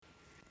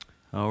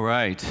All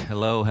right.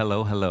 Hello,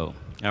 hello, hello.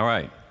 All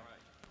right.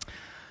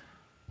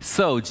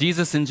 So,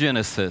 Jesus in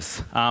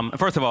Genesis.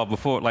 First of all,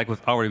 like was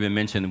already been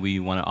mentioned, we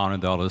want to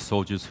honor all the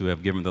soldiers who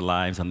have given their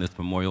lives on this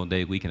Memorial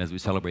Day weekend as we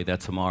celebrate that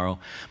tomorrow.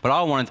 But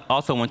I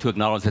also want to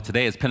acknowledge that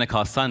today is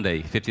Pentecost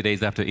Sunday, 50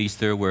 days after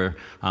Easter, where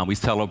we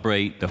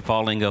celebrate the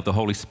falling of the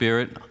Holy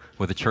Spirit,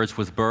 where the church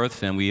was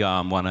birthed, and we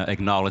want to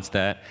acknowledge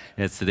that.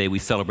 As today we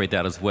celebrate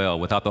that as well.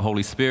 Without the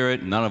Holy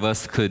Spirit, none of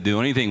us could do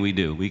anything we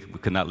do. We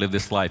could not live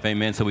this life.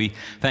 Amen. So we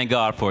thank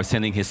God for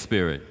sending His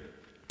Spirit.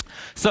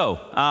 So,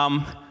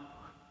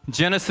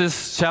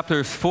 Genesis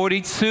chapter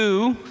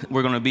 42,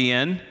 we're going to be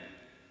in,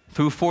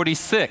 through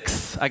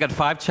 46. I got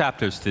 5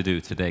 chapters to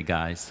do today,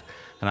 guys.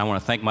 And I want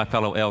to thank my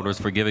fellow elders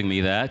for giving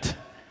me that.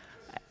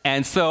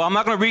 And so I'm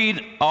not going to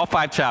read all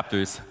 5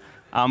 chapters.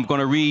 I'm going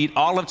to read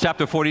all of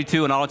chapter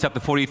 42 and all of chapter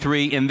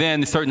 43, and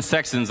then certain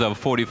sections of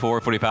 44,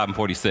 45, and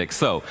 46.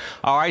 So,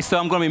 all right, so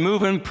I'm going to be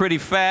moving pretty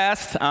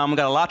fast. We've got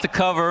a lot to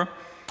cover.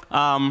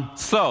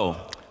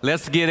 So,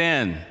 let's get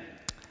in.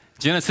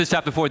 Genesis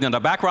chapter 40. Now, the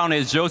background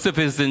is Joseph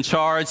is in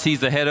charge. He's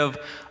the head of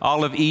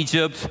all of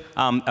Egypt.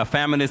 A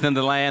famine is in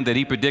the land that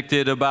was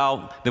predicted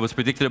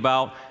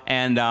about,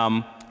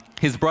 and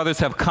his brothers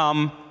have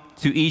come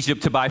to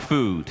Egypt to buy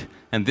food.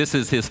 And this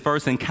is his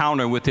first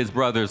encounter with his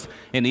brothers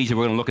in Egypt.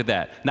 We're going to look at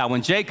that. Now,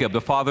 when Jacob,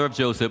 the father of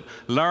Joseph,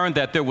 learned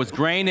that there was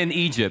grain in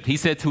Egypt, he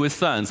said to his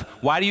sons,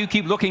 "Why do you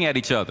keep looking at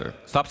each other?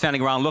 Stop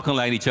standing around looking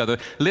at each other.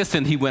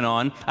 Listen," he went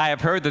on, "I have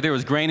heard that there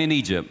is grain in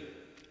Egypt.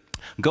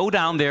 Go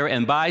down there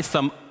and buy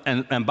some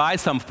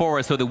for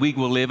us so that we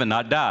will live and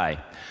not die."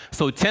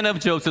 So 10 of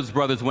Joseph's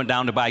brothers went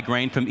down to buy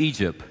grain from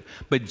Egypt.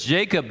 But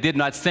Jacob did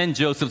not send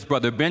Joseph's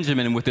brother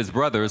Benjamin with his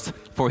brothers,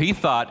 for he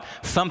thought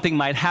something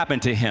might happen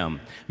to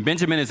him.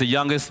 Benjamin is the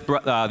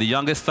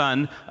youngest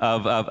son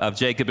of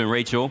Jacob and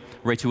Rachel.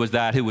 Rachel was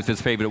that who was his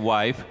favorite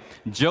wife.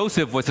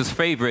 Joseph was his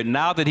favorite.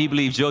 Now that he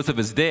believes Joseph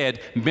is dead,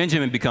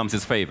 Benjamin becomes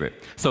his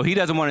favorite. So he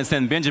doesn't want to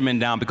send Benjamin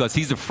down because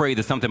he's afraid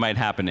that something might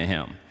happen to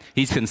him.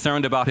 He's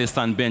concerned about his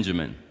son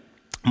Benjamin,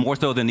 more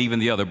so than even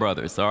the other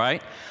brothers, all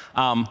right?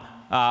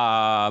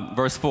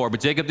 Verse 4, but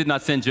Jacob did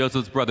not send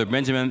Joseph's brother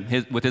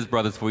Benjamin with his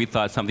brothers, for he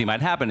thought something might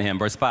happen to him.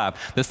 Verse 5,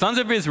 the sons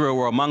of Israel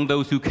were among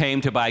those who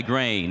came to buy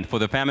grain, for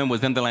the famine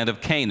was in the land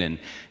of Canaan.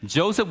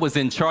 Joseph was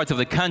in charge of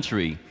the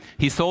country.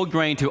 He sold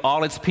grain to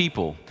all its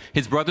people.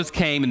 His brothers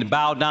came and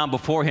bowed down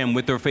before him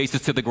with their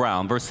faces to the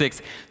ground. Verse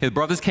 6, his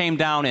brothers came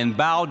down and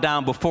bowed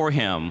down before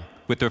him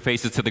with their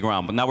faces to the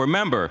ground. But now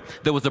remember,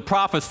 there was a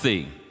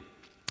prophecy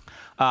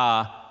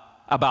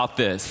about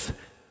this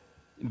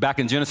back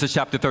in Genesis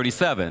chapter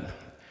 37.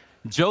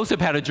 Joseph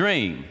had a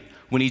dream.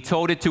 When he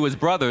told it to his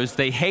brothers,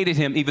 they hated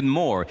him even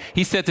more.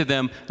 He said to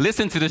them,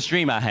 "Listen to this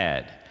dream I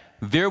had.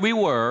 There we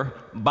were,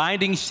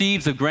 binding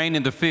sheaves of grain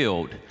in the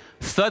field.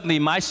 Suddenly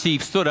my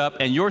sheaf stood up,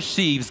 and your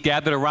sheaves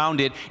gathered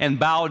around it and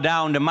bowed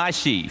down to my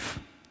sheaf."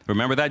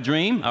 Remember that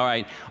dream? All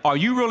right. "Are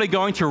you really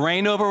going to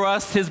reign over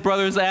us?" his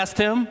brothers asked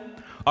him.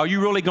 "Are you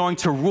really going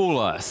to rule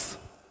us?"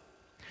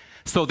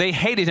 So they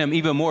hated him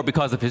even more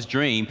because of his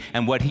dream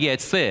and what he had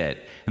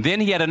said. And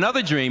then he had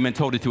another dream and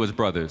told it to his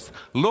brothers.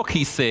 "Look,"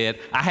 he said,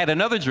 "I had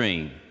another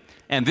dream.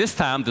 And this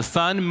time the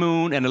sun,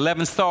 moon, and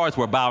 11 stars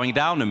were bowing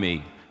down to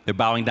me." They're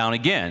bowing down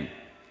again.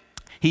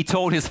 He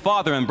told his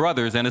father and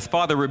brothers, and his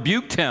father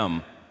rebuked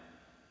him.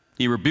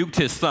 He rebuked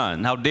his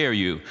son. "How dare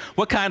you?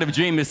 What kind of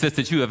dream is this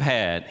that you have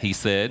had?" he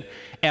said.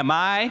 "Am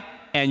I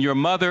and your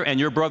mother and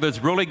your brothers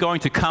really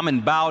going to come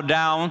and bow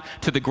down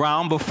to the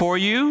ground before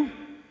you?"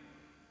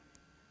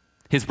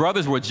 His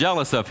brothers were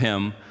jealous of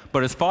him,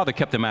 but his father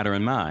kept the matter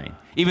in mind.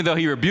 Even though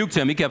he rebuked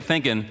him, he kept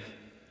thinking,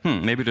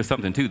 maybe there's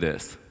something to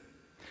this.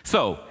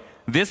 So,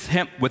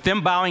 with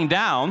them bowing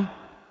down,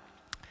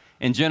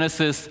 in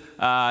Genesis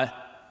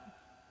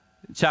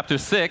chapter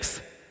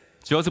 6,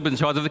 Joseph was in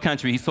charge of the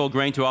country. He sold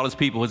grain to all his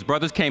people. His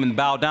brothers came and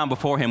bowed down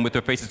before him with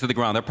their faces to the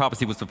ground. That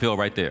prophecy was fulfilled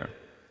right there,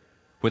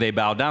 where they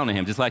bowed down to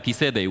him, just like he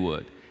said they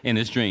would in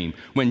his dream.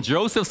 When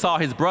Joseph saw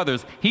his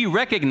brothers, he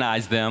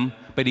recognized them,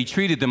 but he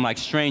treated them like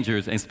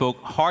strangers and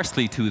spoke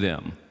harshly to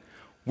them.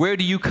 "Where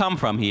do you come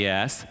from?" he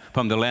asked.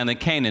 "From the land of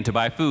Canaan to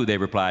buy food," they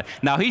replied.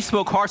 Now he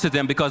spoke harsh to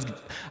them because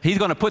he's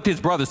going to put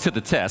his brothers to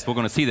the test. We're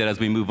going to see that as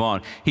we move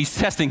on. He's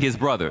testing his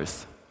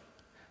brothers.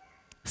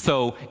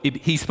 So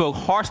he spoke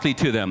harshly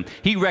to them.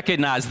 He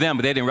recognized them,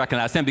 but they didn't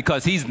recognize him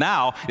because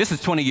this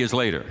is 20 years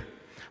later.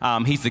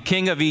 He's the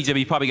king of Egypt.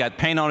 He probably got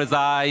paint on his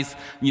eyes,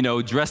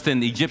 dressed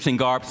in Egyptian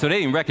garb, so they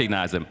didn't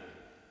recognize him.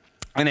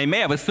 And they may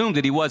have assumed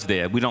that he was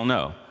dead. We don't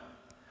know.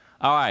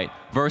 All right,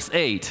 verse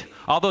 8.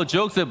 Although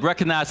Joseph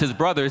recognized his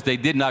brothers, they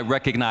did not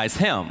recognize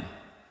him.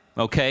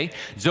 Okay?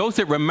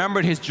 Joseph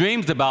remembered his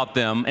dreams about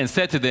them and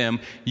said to them,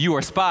 "You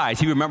are spies."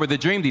 He remembered the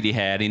dream that he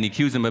had, and he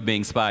accused them of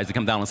being spies to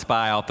come down and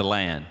spy out the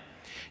land.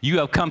 "You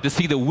have come to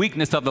see the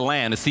weakness of the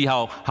land, to see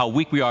how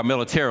weak we are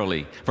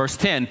militarily." Verse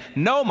 10,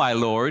 "No, my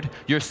lord,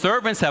 your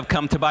servants have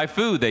come to buy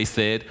food," they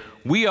said.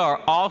 "We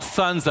are all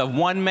sons of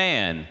one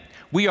man.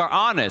 We are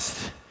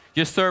honest.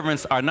 Your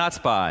servants are not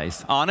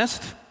spies."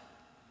 Honest?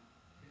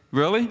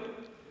 Really?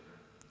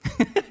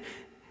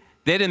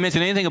 They didn't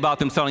mention anything about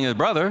them selling their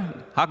brother.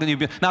 How can you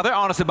be? Now, they're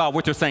honest about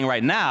what they're saying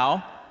right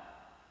now,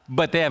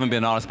 but they haven't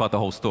been honest about the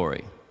whole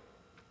story.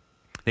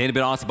 They haven't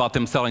been honest about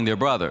them selling their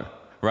brother,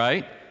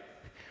 right?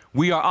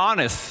 We are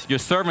honest. Your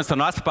servants are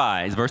not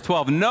spies. Verse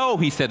 12, no,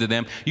 he said to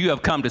them, you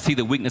have come to see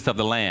the weakness of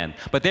the land.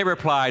 But they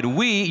replied,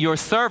 we, your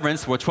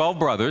servants, were 12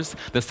 brothers,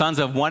 the sons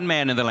of one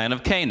man in the land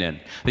of Canaan.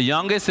 The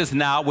youngest is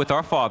now with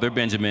our father,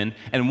 Benjamin,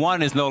 and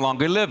one is no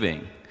longer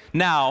living.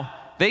 Now,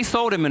 they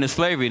sold him into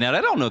slavery. Now,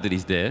 they don't know that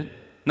he's dead.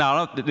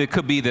 Now, it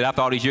could be that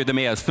after all these years, they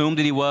may have assumed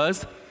that he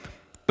was,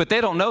 but they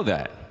don't know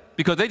that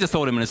because they just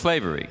sold him into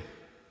slavery,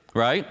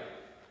 right?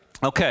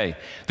 Okay.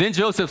 Then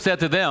Joseph said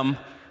to them,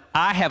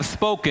 I have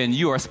spoken,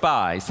 you are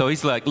spies. So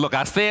he's like, look,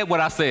 I said what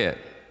I said,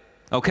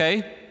 okay?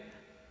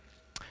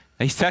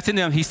 And he's testing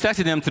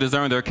them to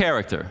discern their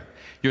character.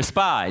 You're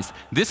spies.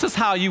 This is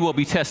how you will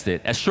be tested.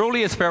 As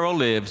surely as Pharaoh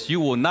lives, you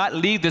will not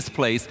leave this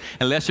place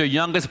unless your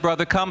youngest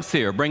brother comes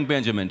here. Bring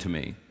Benjamin to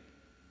me.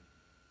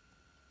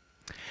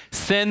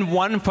 Send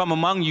one from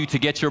among you to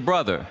get your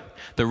brother.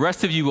 The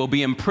rest of you will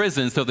be in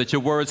prison so that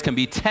your words can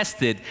be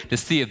tested to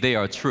see if they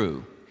are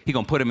true. He's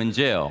going to put him in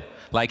jail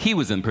like he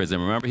was in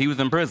prison. Remember, he was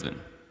in prison.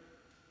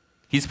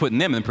 He's putting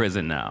them in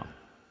prison now.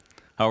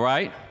 All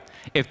right?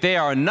 If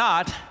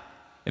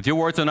your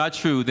words are not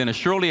true, then as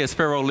surely as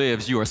Pharaoh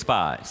lives, you are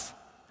spies.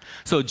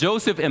 So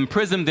Joseph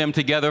imprisoned them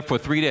together for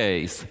 3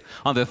 days.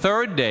 On the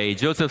third day,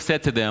 Joseph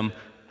said to them,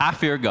 I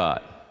fear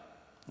God.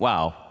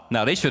 Wow.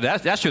 Now, that should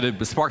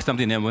have sparked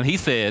something in them when he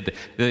said,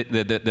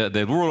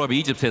 the ruler of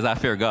Egypt says, I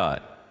fear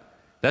God.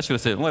 That should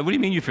have said, what do you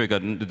mean you fear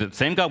God? The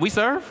same God we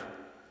serve?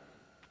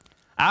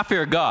 I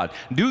fear God.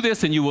 Do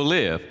this and you will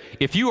live.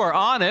 If you are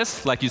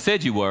honest, like you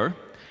said you were,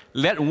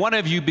 let one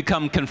of you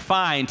become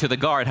confined to the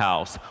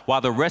guardhouse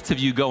while the rest of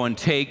you go and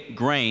take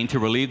grain to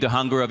relieve the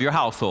hunger of your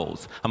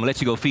households. I'm going to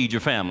let you go feed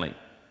your family.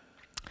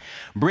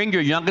 Bring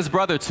your youngest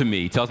brother to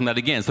me, tells them that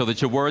again, so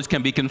that your words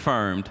can be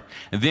confirmed,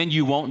 and then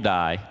you won't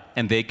die.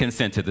 And they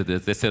consented to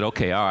this. They said,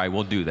 okay, all right,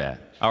 we'll do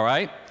that. All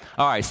right?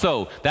 All right,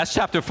 so that's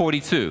chapter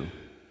 42.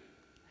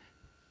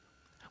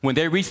 When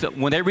they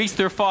reached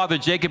their father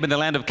Jacob in the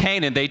land of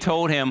Canaan, they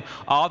told him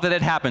all that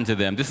had happened to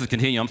them. This is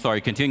continuing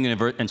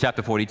in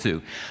chapter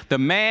 42. The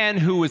man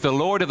who was the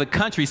lord of the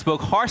country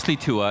spoke harshly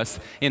to us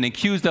and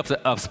accused us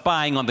of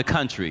spying on the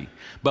country.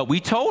 But we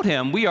told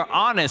him, we are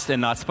honest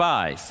and not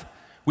spies.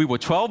 We were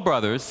 12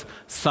 brothers,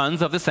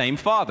 sons of the same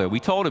father. We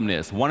told him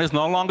this. One is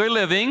no longer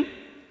living,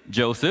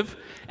 Joseph,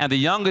 and the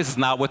youngest is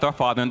now with our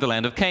father in the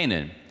land of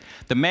Canaan.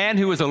 The man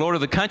who is the lord of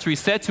the country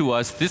said to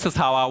us, this is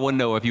how I will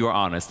know if you are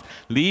honest.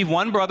 Leave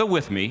one brother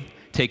with me,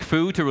 take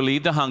food to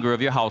relieve the hunger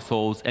of your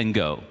households, and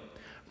go.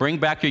 Bring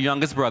back your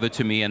youngest brother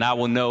to me, and I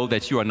will know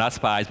that you are not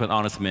spies but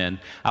honest men.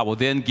 I will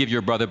then give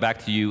your brother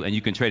back to you, and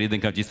you can trade it in the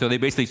country. So they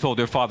basically told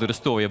their father the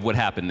story of what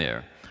happened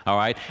there. All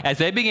right? As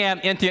they began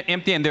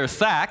emptying their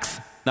sacks,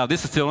 now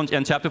this is still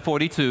in chapter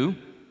 42.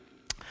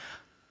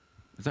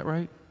 Is that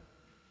right?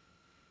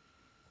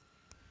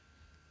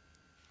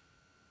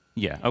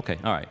 Yeah, okay,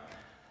 all right.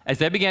 As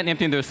they began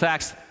emptying their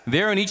sacks,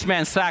 there in each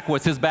man's sack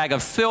was his bag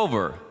of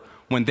silver.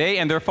 When they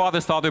and their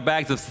father saw their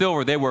bags of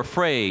silver, they were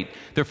afraid.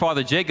 Their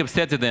father Jacob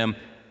said to them,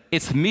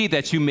 it's me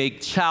that you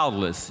make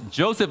childless.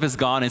 Joseph is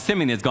gone and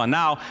Simeon is gone.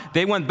 Now,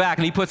 they went back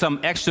and he put some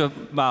extra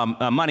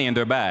money in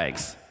their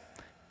bags.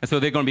 And so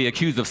they're going to be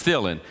accused of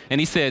stealing. And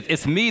he said,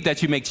 it's me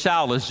that you make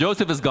childless.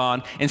 Joseph is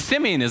gone and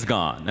Simeon is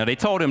gone. Now, they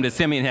told him that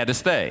Simeon had to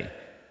stay.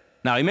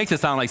 Now, he makes it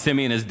sound like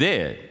Simeon is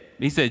dead.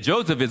 He said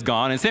Joseph is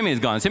gone and Simeon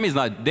is gone. Simeon's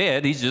not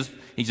dead.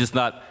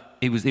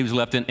 He was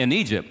left in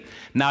Egypt.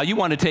 Now you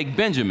want to take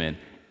Benjamin.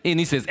 And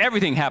he says,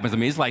 everything happens to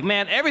me. It's like,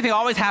 man, everything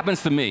always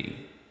happens to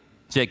me,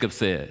 Jacob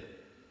said.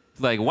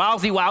 It's like,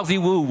 wowsy, wowsy,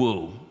 woo,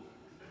 woo.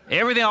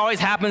 Everything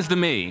always happens to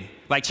me,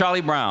 like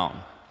Charlie Brown.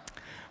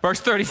 Verse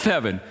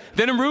 37,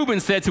 then Reuben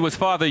said to his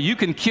father, you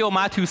can kill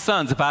my 2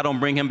 sons if I don't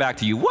bring him back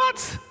to you.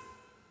 What?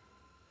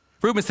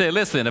 Reuben said,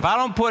 listen, if I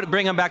don't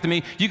bring him back to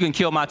me, you can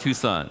kill my 2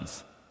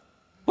 sons.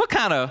 What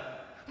kind of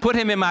put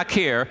him in my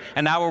care,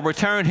 and I will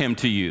return him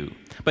to you?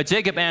 But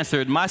Jacob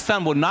answered, my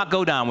son will not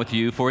go down with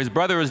you, for his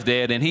brother is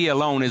dead, and he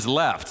alone is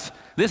left.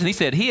 Listen, he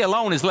said, he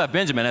alone is left,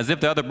 Benjamin, as if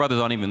the other brothers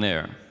aren't even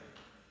there.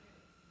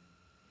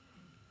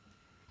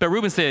 But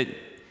Reuben said,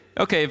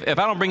 okay, if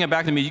I don't bring him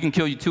back to me, you can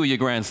kill 2 of your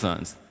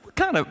grandsons. What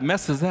kind of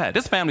mess is that?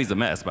 This family's a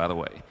mess, by the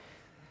way.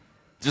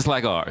 Just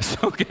like ours.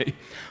 Okay.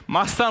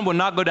 My son will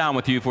not go down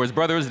with you, for his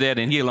brother is dead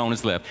and he alone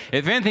is left.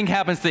 If anything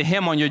happens to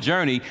him on your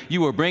journey,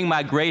 you will bring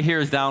my gray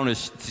hairs down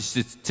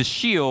to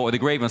Sheol, or the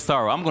grave in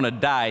sorrow. I'm going to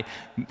die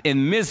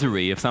in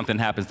misery if something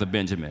happens to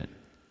Benjamin.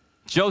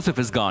 Joseph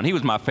is gone. He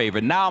was my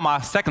favorite. Now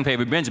my second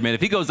favorite, Benjamin. If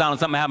he goes down and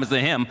something happens to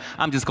him,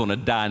 I'm just going to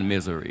die in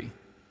misery.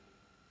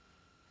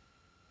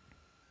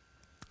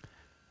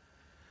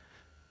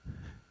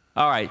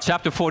 All right,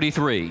 chapter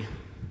 43.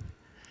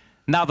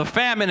 Now the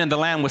famine in the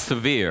land was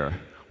severe.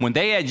 When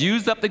they had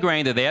used up the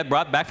grain that they had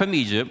brought back from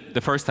Egypt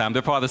the first time,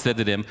 their father said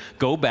to them,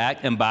 go back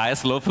and buy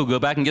us a little food. Go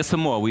back and get some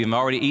more. We've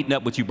already eaten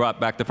up what you brought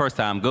back the first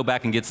time. Go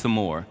back and get some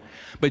more.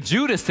 But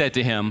Judah said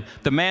to him,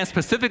 the man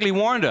specifically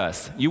warned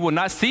us, you will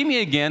not see me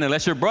again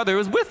unless your brother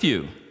is with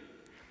you.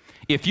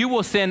 If you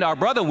will send our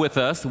brother with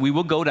us, we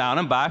will go down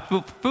and buy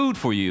food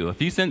for you. If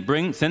you send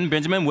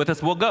Benjamin with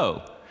us, we'll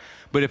go.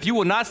 But if you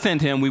will not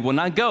send him, we will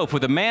not go. For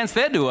the man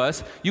said to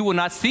us, you will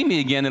not see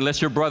me again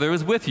unless your brother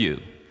is with you.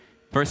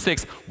 Verse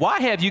 6, why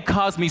have you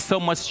caused me so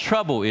much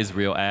trouble,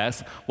 Israel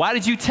asked. Why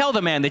did you tell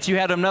the man that you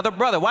had another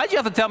brother? Why did you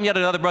have to tell him you had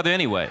another brother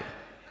anyway?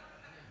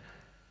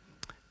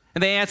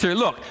 And they answered,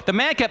 look, the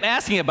man kept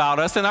asking about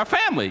us and our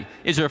family.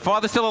 Is your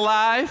father still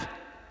alive?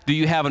 Do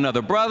you have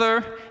another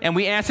brother? And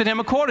we answered him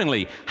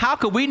accordingly. How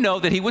could we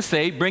know that he would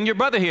say, bring your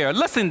brother here?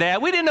 Listen,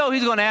 Dad, we didn't know he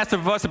was going to ask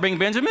for us to bring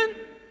Benjamin.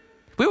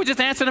 We were just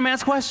answering the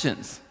man's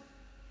questions.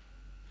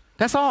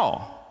 That's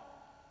all.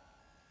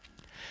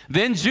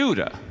 Then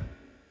Judah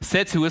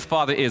said to his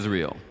father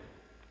Israel,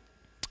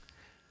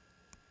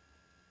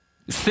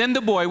 send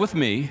the boy with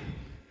me.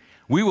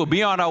 We will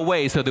be on our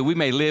way so that we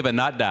may live and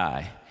not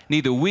die.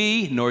 Neither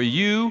we, nor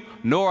you,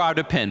 nor our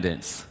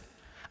dependents.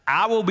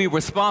 I will be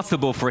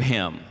responsible for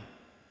him.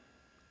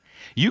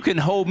 You can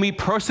hold me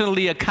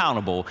personally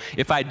accountable.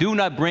 If I do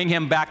not bring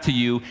him back to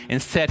you and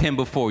set him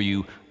before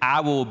you, I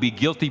will be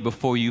guilty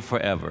before you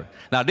forever.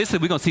 Now we're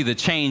going to see the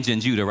change in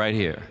Judah right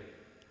here.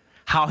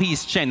 How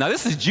he's changed. Now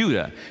this is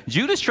Judah.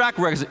 Judah's track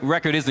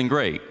record isn't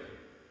great.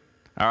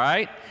 All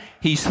right?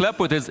 He slept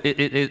with his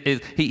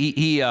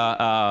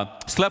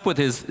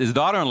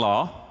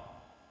daughter-in-law,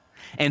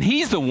 and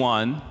he's the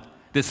one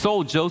that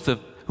sold Joseph,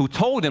 who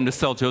told him to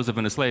sell Joseph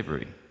into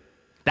slavery.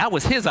 That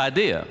was his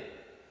idea.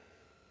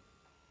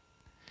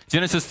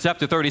 Genesis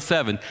chapter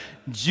 37,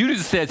 Judah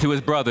said to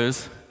his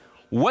brothers,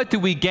 what do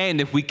we gain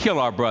if we kill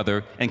our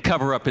brother and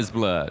cover up his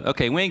blood?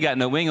 Okay, we ain't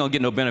gonna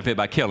get no benefit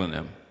by killing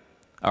him.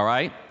 All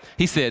right?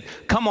 He said,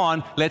 come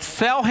on, let's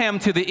sell him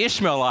to the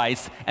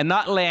Ishmaelites and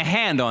not lay a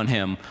hand on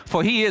him,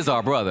 for he is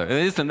our brother.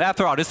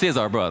 After all, this is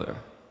our brother.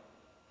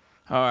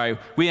 All right,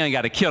 we ain't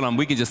got to kill him.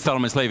 We can just sell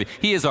him in slavery.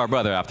 He is our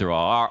brother, after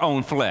all, our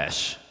own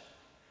flesh.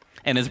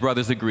 And his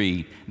brothers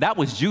agreed. That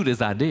was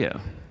Judah's idea,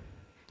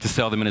 to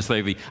sell them into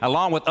slavery,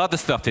 along with other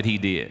stuff that he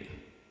did.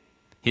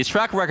 His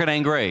track record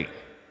ain't great,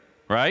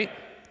 right?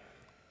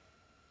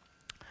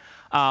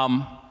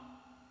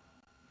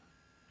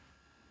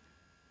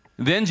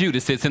 Then Judah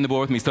said, send the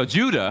boy with me. So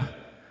Judah,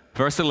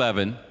 verse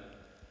 11,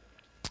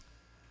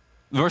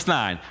 verse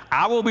 9,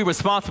 I will be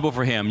responsible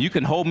for him. You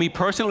can hold me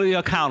personally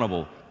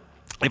accountable.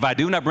 If I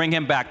do not bring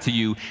him back to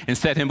you and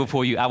set him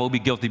before you, I will be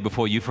guilty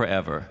before you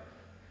forever.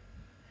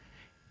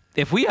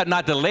 If we had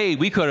not delayed,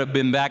 we could have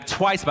been back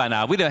twice by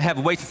now. We didn't have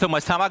wasted so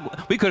much time.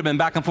 We could have been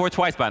back and forth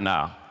twice by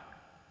now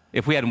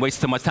if we hadn't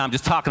wasted so much time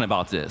just talking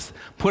about this.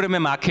 Put him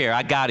in my care.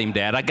 I got him,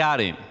 Dad. I got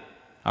him.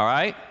 All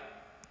right?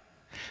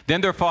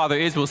 Then their father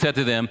Israel said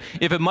to them,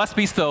 if it must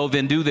be so,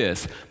 then do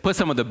this. Put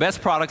some of the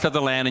best products of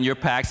the land in your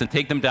packs and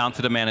take them down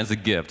to the man as a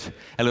gift.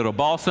 A little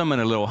balsam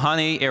and a little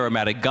honey,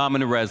 aromatic gum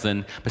and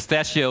resin,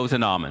 pistachios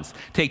and almonds.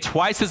 Take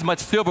twice as much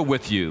silver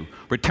with you.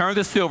 Return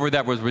the silver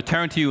that was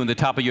returned to you in the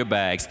top of your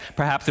bags.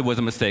 Perhaps it was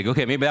a mistake.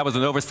 Okay, maybe that was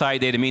an oversight.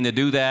 They didn't mean to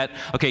do that.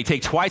 Okay,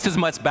 take twice as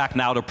much back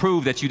now to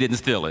prove that you didn't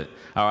steal it.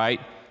 All right?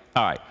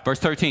 All right, verse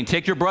 13,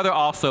 take your brother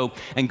also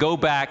and go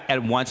back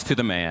at once to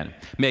the man.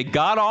 May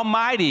God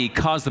Almighty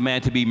cause the man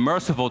to be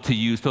merciful to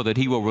you so that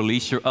he will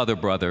release your other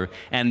brother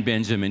and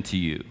Benjamin to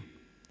you.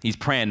 He's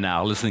praying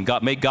now. Listen,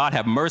 God, may God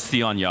have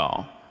mercy on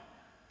y'all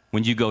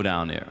when you go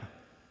down there.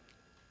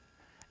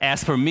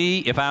 As for me,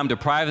 if I am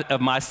deprived of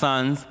my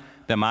sons,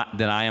 then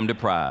I am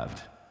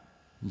deprived.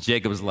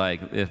 Jacob's like,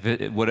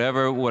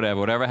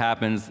 whatever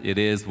happens, it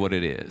is what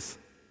it is.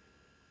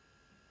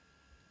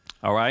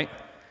 All right?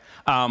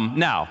 Like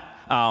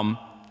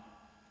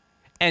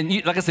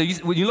I said,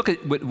 when you look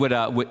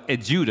at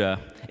Judah,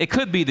 it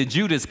could be that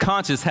Judah's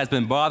conscience has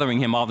been bothering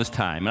him all this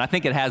time, and I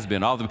think it has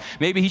been.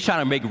 Maybe he's trying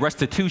to make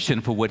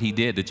restitution for what he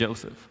did to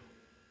Joseph.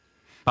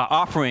 By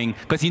offering,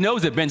 because he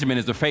knows that Benjamin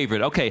is the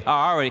favorite. Okay,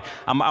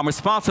 I'm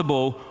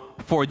responsible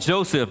for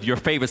Joseph, your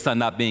favorite son,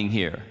 not being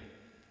here.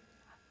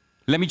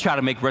 Let me try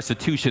to make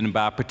restitution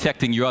by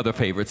protecting your other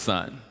favorite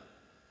son.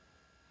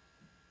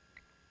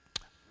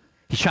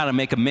 He's trying to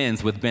make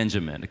amends with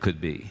Benjamin, it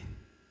could be.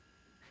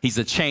 He's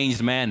a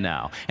changed man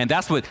now. And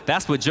that's what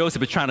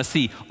Joseph is trying to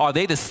see. Are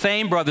they the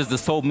same brothers that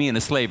sold me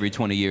into slavery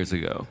 20 years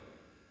ago?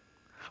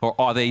 Or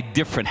are they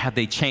different? Have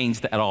they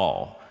changed at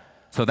all?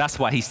 So that's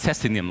why he's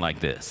testing them like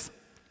this.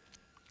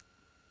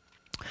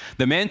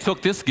 The men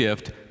took this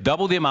gift,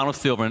 double the amount of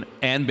silver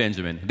and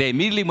Benjamin. They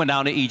immediately went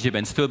down to Egypt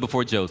and stood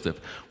before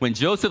Joseph. When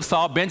Joseph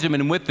saw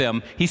Benjamin with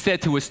them, he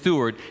said to his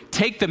steward,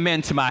 take the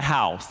men to my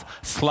house,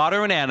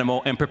 slaughter an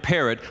animal and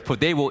prepare it, for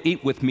they will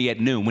eat with me at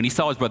noon. When he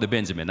saw his brother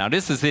Benjamin. Now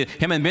this is it.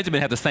 Him and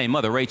Benjamin have the same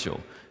mother,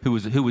 Rachel, who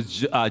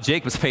was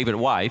Jacob's favorite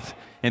wife,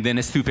 and then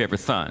his two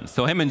favorite sons.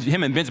 So him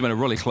and Benjamin are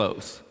really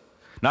close.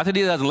 Not that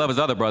he doesn't love his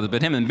other brothers,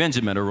 but him and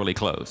Benjamin are really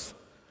close.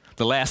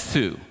 The last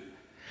two.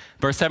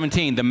 Verse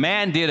 17, the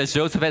man did as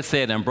Joseph had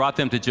said and brought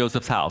them to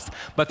Joseph's house.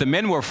 But the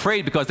men were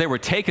afraid because they were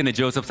taken to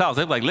Joseph's house.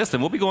 They were like, listen,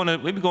 what we going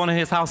to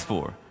his house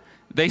for?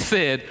 They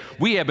said,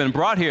 we have been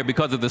brought here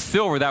because of the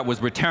silver that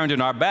was returned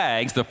in our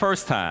bags the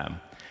first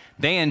time.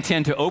 They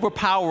intend to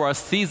overpower us,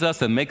 seize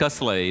us, and make us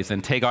slaves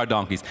and take our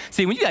donkeys.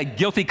 See, when you got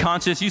guilty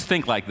conscience, you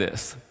think like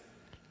this.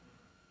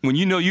 When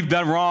you know you've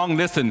done wrong,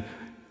 listen,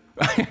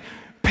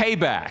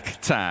 payback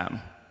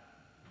time.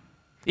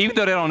 Even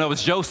though they don't know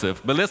it's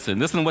Joseph, but listen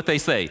to what they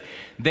say.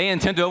 They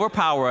intend to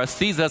overpower us,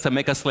 seize us, and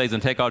make us slaves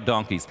and take our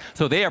donkeys.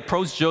 So they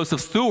approached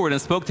Joseph's steward and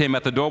spoke to him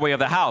at the doorway of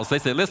the house. They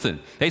said, listen,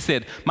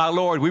 my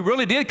Lord, we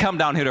really did come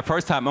down here the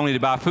first time only to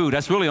buy food.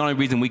 That's really the only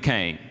reason we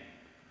came.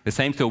 The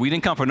same steward, we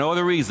didn't come for no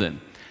other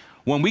reason.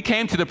 When we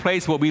came to the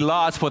place where we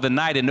lodged for the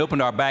night and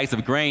opened our bags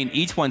of grain,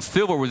 each one's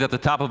silver was at the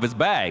top of his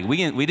bag. We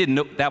didn't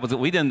do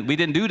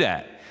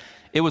that.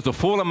 It was the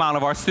full amount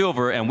of our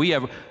silver, and we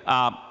have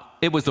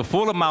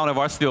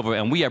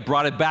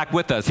brought it back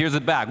with us. Here's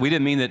it back. We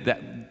didn't mean that.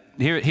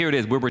 Here it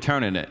is. We're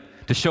returning it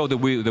to show that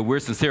we're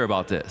sincere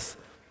about this.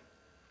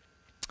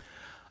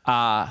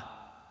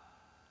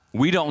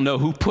 We don't know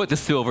who put the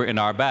silver in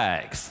our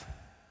bags.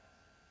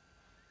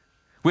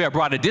 We have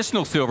brought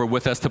additional silver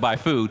with us to buy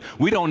food.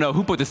 We don't know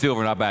who put the silver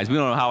in our bags. We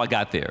don't know how it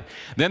got there.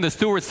 Then the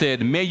steward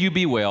said, may you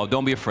be well.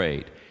 Don't be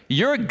afraid.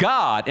 Your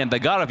God and the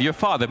God of your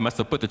father must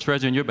have put the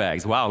treasure in your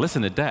bags. Wow,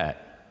 listen to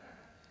that.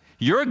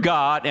 Your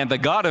God and the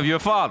God of your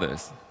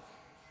fathers.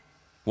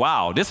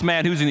 Wow, this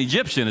man who's an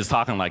Egyptian is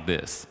talking like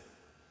this.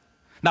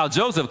 Now,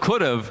 Joseph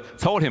could have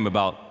told him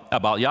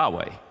about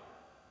Yahweh.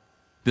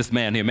 This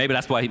man here, maybe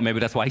that's why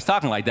he's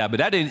talking like that, but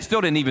that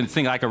still didn't even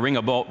seem like a ring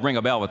a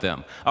bell with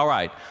them. All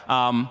right,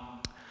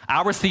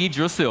 I received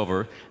your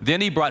silver.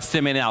 Then he brought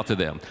Simeon out to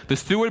them. The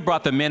steward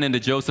brought the men into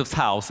Joseph's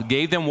house,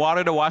 gave them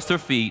water to wash their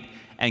feet,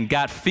 and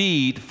got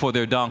feed for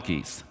their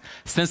donkeys.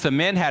 Since the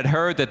men had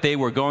heard that they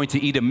were going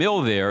to eat a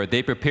meal there,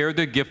 they prepared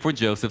their gift for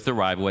Joseph's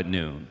arrival at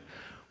noon.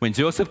 When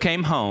Joseph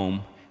came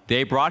home,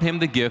 they brought him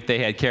the gift they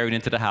had carried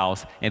into the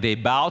house, and they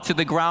bowed to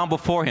the ground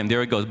before him.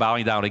 There it goes,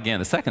 bowing down again,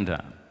 the second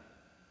time.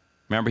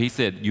 Remember, he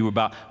said, you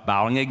were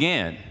bowing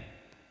again.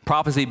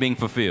 Prophecy being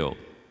fulfilled.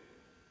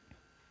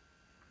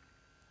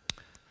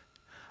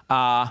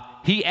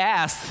 He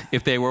asked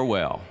if they were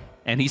well.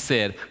 And he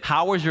said,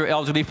 how is your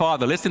elderly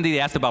father? Listen, he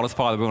asked about his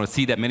father. We're going to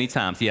see that many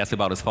times. He asked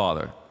about his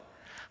father.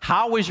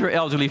 How is your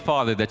elderly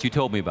father that you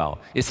told me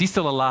about? Is he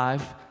still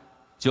alive?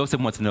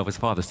 Joseph wants to know if his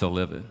father's still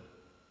living.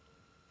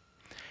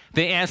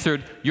 They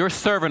answered, your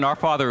servant, our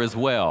father, is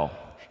well.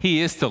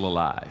 He is still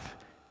alive.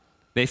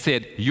 They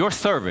said, your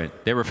servant.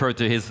 They referred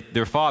to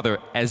their father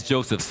as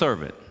Joseph's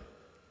servant.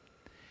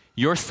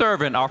 Your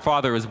servant, our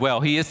father, is well.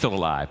 He is still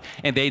alive.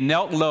 And they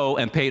knelt low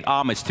and paid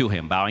homage to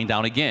him, bowing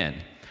down again.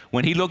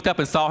 When he looked up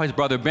and saw his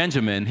brother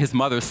Benjamin, his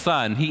mother's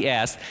son, he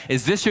asked,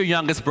 is this your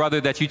youngest brother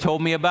that you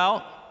told me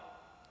about?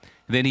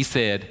 Then he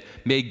said,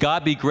 may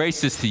God be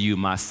gracious to you,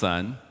 my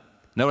son.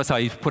 Notice how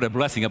he put a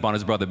blessing upon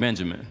his brother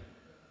Benjamin.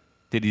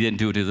 That he didn't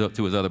do it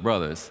to his other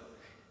brothers.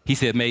 He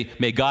said,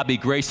 may God be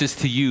gracious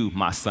to you,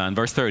 my son.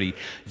 Verse 30,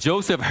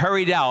 Joseph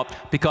hurried out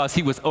because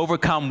he was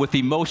overcome with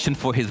emotion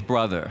for his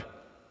brother.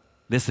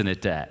 Listen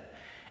at that.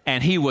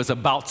 And he was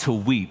about to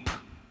weep.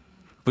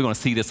 We're going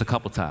to see this a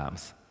couple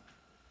times.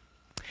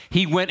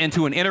 He went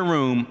into an inner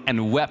room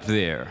and wept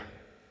there.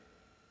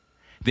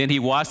 Then he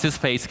washed his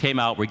face, came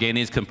out,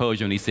 regaining his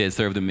composure, and he said,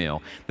 serve the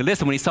meal. Now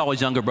listen, when he saw his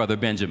younger brother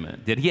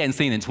Benjamin, that he hadn't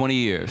seen in 20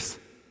 years,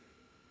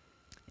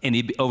 and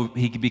he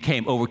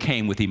became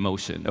overcome with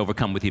emotion.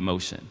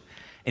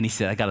 And he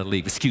said, I got to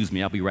leave. Excuse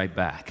me, I'll be right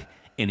back.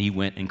 And he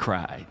went and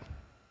cried.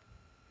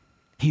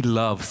 He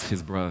loves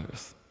his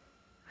brothers.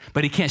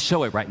 But he can't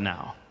show it right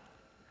now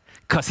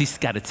because he's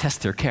got to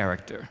test their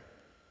character.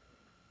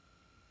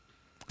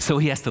 So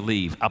he has to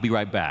leave. I'll be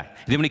right back.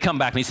 And then when he come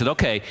back, and he said,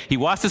 okay, he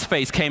washed his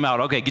face, came out.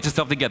 Okay, get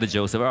yourself together,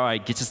 Joseph. All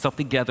right, get yourself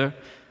together.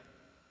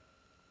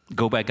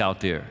 Go back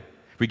out there.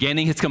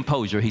 Regaining his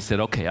composure, he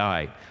said, okay, all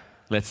right,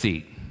 let's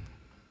eat.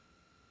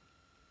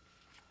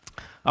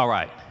 All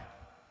right.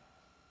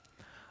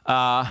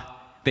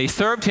 They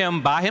served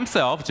him by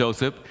himself,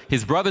 Joseph,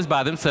 his brothers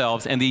by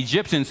themselves, and the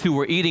Egyptians who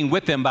were eating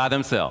with them by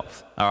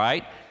themselves. All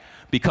right?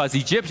 Because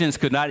Egyptians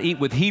could not eat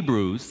with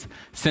Hebrews,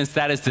 since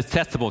that is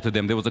detestable to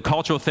them. There was a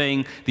cultural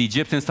thing. The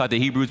Egyptians thought the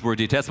Hebrews were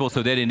detestable,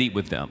 so they didn't eat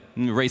with them.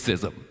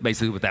 Racism,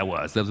 basically what that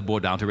was. That was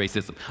boiled down to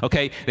racism.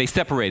 Okay? They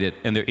separated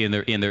in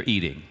their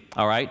eating.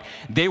 All right?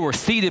 They were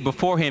seated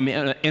before him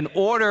in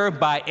order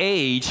by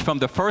age from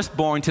the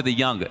firstborn to the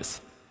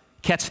youngest.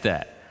 Catch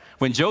that.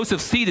 When Joseph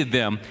seated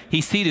them,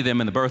 he seated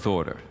them in the birth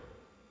order.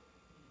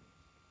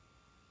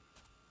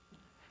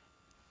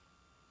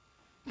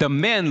 The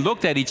men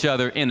looked at each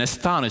other in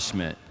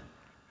astonishment.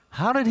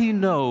 How did he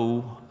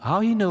know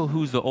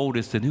who's the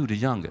oldest and who the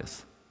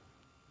youngest?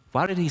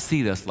 Why did he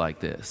seat us like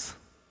this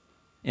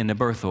in the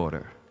birth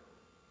order?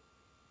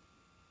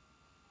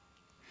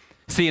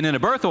 See, and in the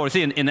birth order,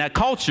 in that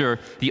culture,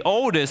 the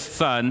oldest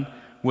son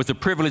was a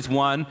privileged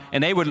one,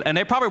 and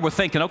they probably were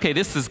thinking, okay,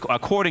 this is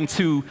according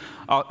to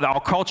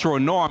our cultural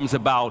norms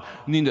about,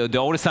 the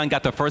oldest son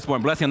got the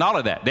firstborn blessing and all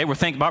of that. They were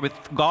thinking, probably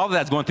all of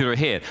that's going through their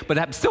head.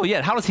 But still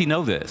yet, how does he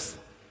know this?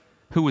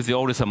 Who was the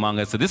oldest among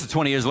us? So this is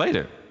 20 years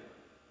later.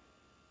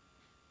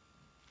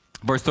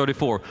 Verse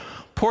 34,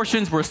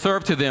 portions were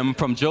served to them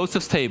from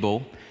Joseph's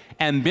table,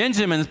 and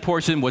Benjamin's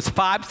portion was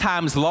 5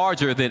 times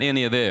larger than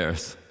any of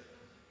theirs.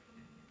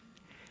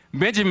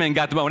 Benjamin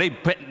got the one. They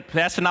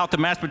passing out the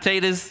mashed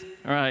potatoes.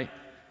 All right,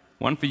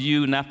 one for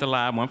you,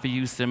 Naphtali, one for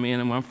you,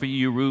 Simeon, and one for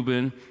you,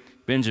 Reuben,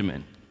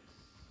 Benjamin.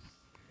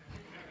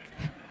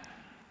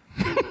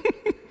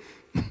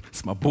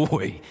 It's my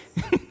boy.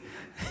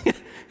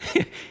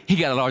 He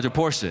got a larger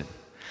portion.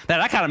 Now,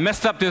 that kind of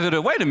messed up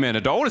the wait a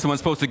minute, the oldest one's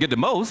supposed to get the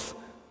most.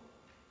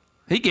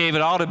 He gave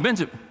it all to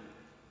Benjamin.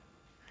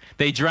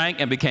 They drank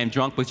and became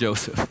drunk with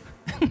Joseph.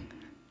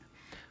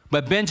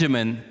 But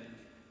Benjamin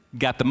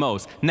got the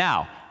most.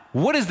 Now,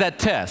 what is that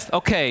test?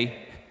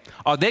 Okay,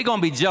 are they going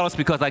to be jealous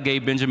because I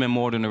gave Benjamin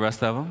more than the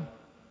rest of them?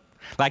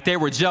 Like they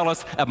were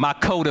jealous of my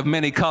coat of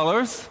many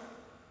colors?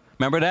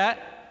 Remember that?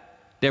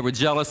 They were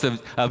jealous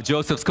of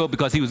Joseph's coat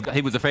because he was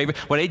a favorite.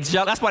 Well,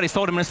 that's why they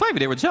sold him into slavery.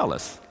 They were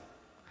jealous.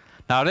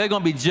 Now, they're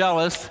going to be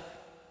jealous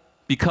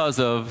because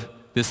of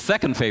this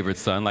second favorite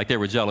son, like they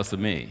were jealous of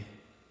me.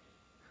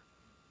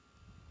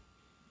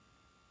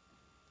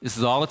 This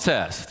is all a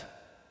test.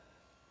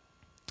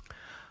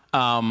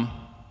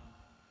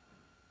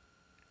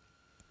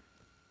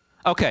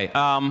 Okay,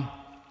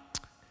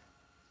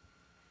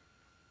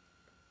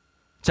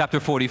 chapter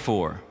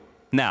 44.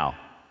 Now,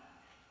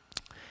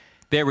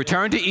 they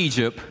returned to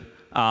Egypt.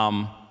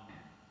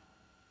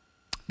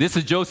 This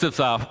is Joseph's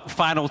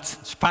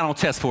final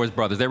test for his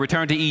brothers. They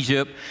returned to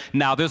Egypt.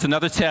 Now, there's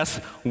another test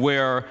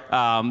where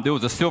there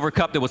was a silver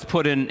cup that was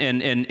put in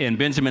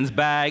Benjamin's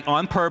bag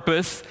on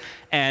purpose,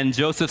 and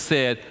Joseph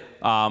said,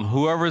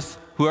 whoever's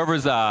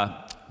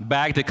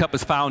bag the cup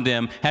is found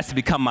in has to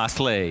become my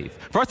slave.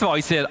 First of all,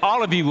 he said,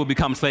 all of you will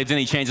become slaves. Then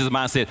he changed his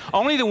mind and said,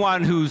 only the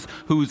one whose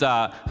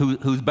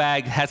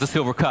bag has a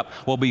silver cup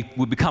will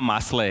become my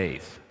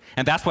slave.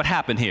 And that's what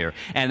happened here.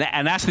 And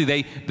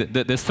actually,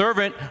 the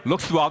servant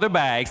looks through all their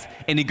bags,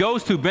 and he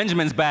goes to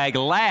Benjamin's bag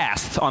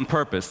last on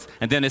purpose.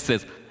 And then it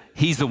says,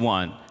 he's the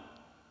one.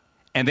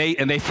 And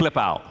they flip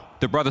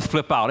out. The brothers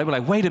flip out. They were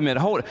like, wait a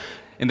minute, hold it.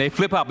 And they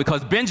flip out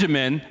because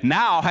Benjamin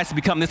now has to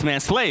become this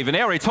man's slave. And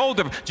they already told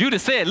them, Judah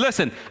said,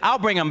 listen, I'll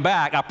bring him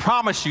back. I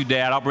promise you,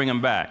 Dad, I'll bring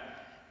him back.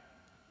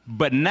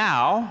 But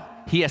now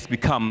he has to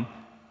become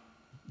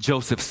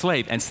Joseph's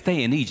slave and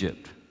stay in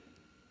Egypt.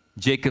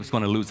 Jacob's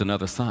going to lose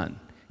another son,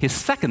 his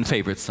second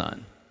favorite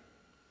son.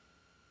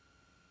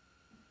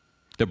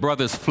 The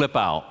brothers flip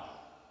out.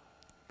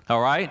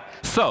 All right?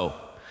 So,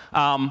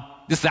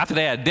 this is after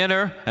they had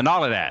dinner and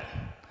all of that.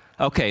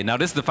 Okay, now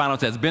this is the final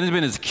test.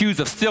 Benjamin is accused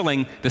of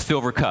stealing the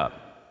silver cup.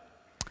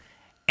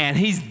 And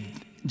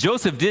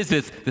Joseph did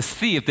this to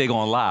see if they're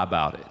going to lie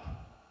about it.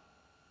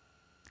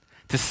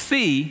 To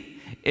see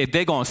if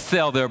they're going to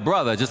sell their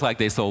brother just like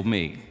they sold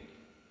me.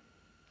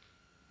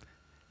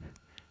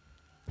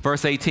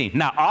 Verse 18.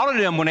 Now, all of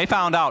them, when they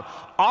found out,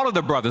 all of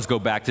the brothers go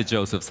back to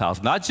Joseph's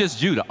house. Not just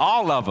Judah,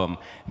 all of them.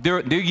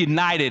 They're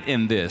united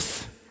in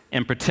this,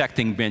 in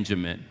protecting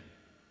Benjamin.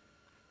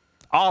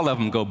 All of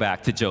them go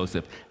back to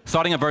Joseph.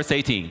 Starting at verse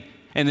 18.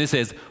 And it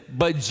says,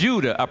 but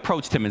Judah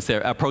approached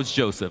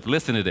Joseph.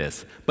 Listen to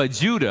this. But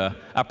Judah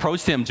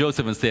approached him,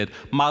 Joseph, and said,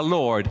 my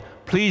Lord,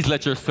 please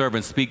let your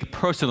servant speak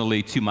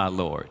personally to my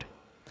Lord.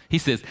 He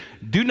says,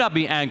 do not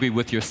be angry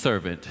with your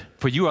servant,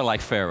 for you are like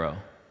Pharaoh.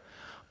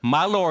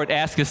 My Lord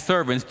asked his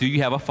servants, do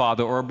you have a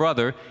father or a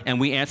brother? And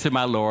we answered,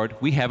 my Lord,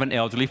 we have an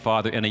elderly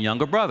father and a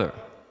younger brother,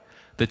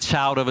 the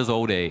child of his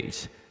old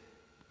age.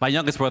 My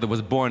youngest brother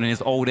was born in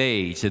his old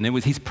age, and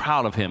he's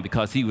proud of him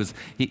because he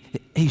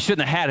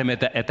shouldn't have had him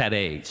at that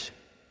age.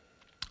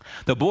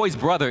 The boy's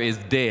brother is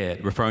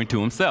dead, referring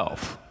to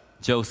himself,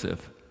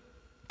 Joseph.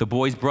 The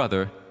boy's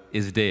brother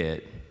is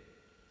dead.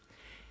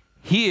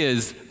 He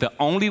is the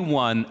only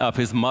one of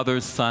his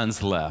mother's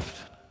sons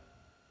left,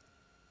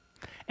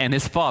 and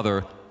his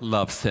father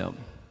loves him.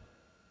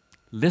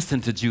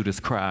 Listen to Judah's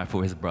cry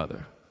for his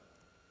brother.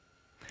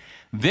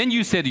 Then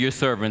you said to your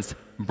servants,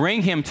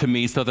 bring him to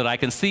me so that I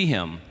can see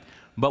him.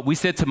 But we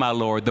said to my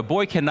Lord, the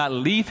boy cannot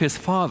leave his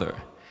father.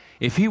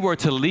 If he were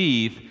to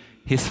leave,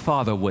 his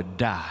father would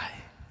die.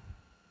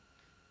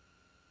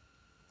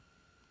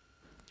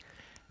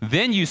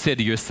 Then you said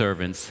to your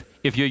servants,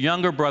 if your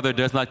younger brother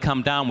does not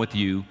come down with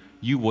you,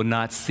 you will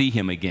not see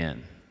him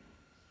again.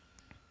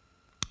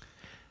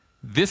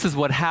 This is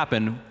what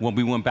happened when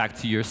we went back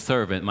to your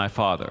servant, my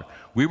father.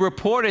 We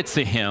reported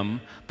to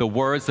him the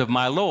words of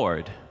my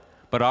Lord.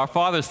 But our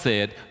father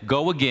said,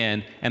 go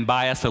again and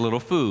buy us a little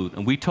food.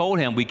 And we told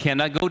him, we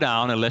cannot go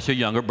down unless your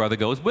younger brother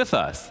goes with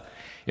us.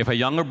 If a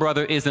younger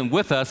brother isn't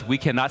with us, we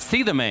cannot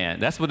see the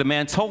man. That's what the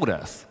man told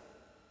us.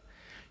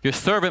 Your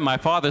servant, my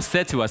father,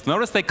 said to us.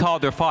 Notice they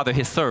called their father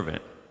his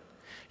servant.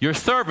 Your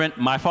servant,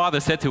 my father,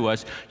 said to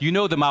us, you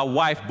know that my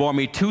wife bore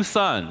me 2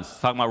 sons,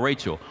 talking about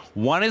Rachel.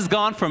 One is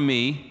gone from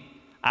me.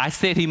 I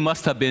said he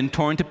must have been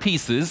torn to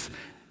pieces.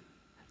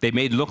 They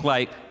made it look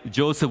like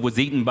Joseph was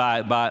eaten by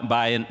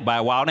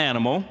a wild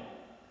animal,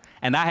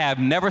 and I have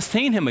never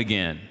seen him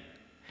again.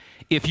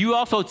 If you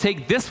also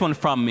take this one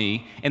from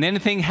me, and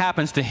anything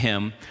happens to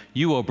him,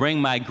 you will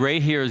bring my gray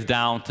hairs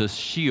down to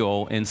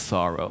Sheol in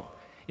sorrow.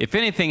 If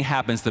anything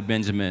happens to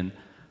Benjamin,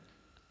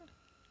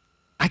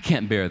 I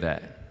can't bear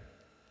that.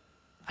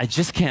 I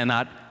just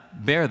cannot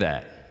bear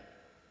that.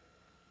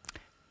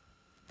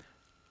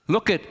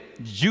 Look at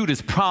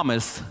Judah's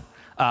promise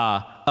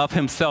of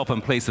himself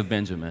in place of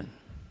Benjamin.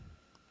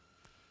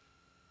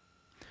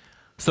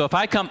 So if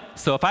I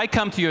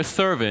come to your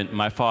servant,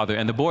 my father,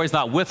 and the boy is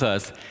not with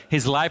us,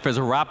 his life is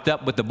wrapped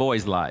up with the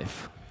boy's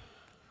life.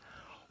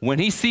 When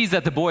he sees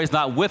that the boy is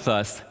not with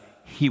us,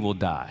 he will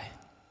die.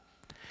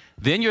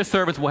 Then your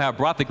servants will have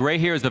brought the gray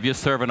hairs of your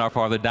servant, our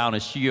father, down to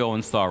Sheol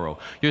in sorrow.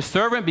 Your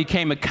servant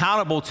became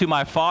accountable to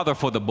my father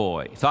for the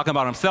boy. He's talking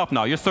about himself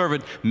now. Your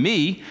servant,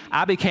 me,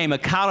 I became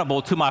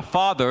accountable to my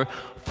father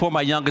for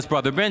my youngest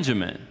brother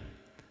Benjamin,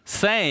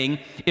 saying,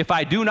 if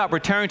I do not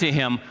return to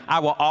him, I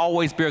will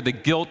always bear the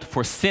guilt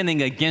for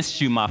sinning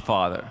against you, my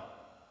father.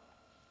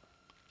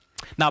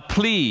 Now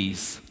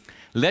please,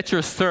 let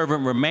your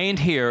servant remain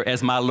here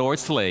as my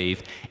Lord's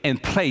slave in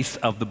place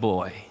of the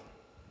boy.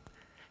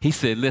 He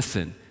said,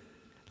 listen,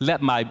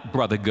 let my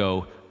brother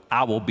go.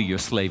 I will be your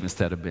slave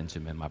instead of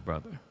Benjamin, my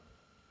brother.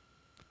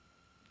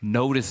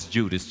 Notice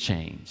Judah's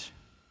change.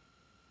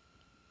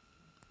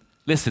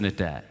 Listen to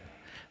that.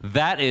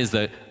 That is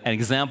an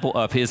example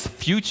of his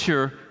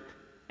future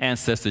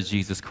ancestor,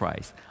 Jesus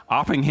Christ,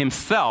 offering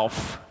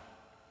himself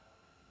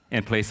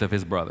in place of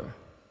his brother.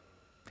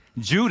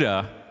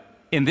 Judah,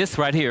 in this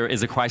right here,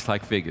 is a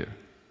Christ-like figure.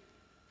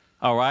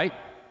 All right?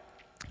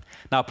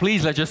 Now,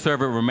 please let your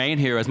servant remain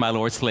here as my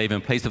Lord's slave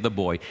in place of the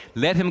boy.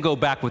 Let him go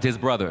back with his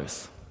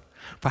brothers.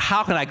 For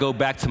how can I go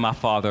back to my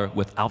father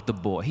without the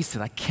boy? He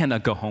said, I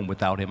cannot go home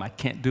without him. I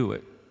can't do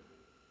it.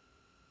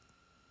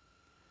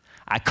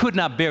 I could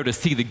not bear to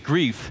see the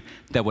grief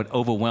that would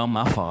overwhelm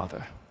my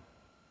father.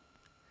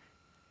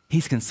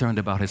 He's concerned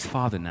about his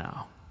father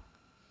now.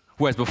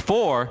 Whereas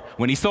before,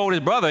 when he sold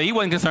his brother, he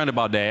wasn't concerned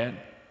about dad.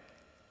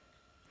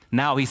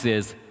 Now he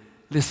says,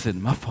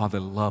 listen, my father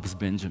loves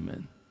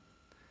Benjamin.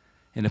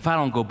 And if I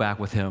don't go back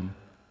with him,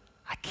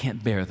 I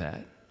can't bear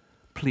that.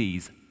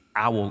 Please,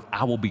 I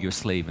will be your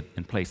slave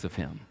in place of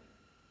him.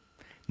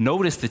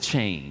 Notice the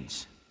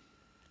change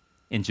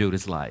in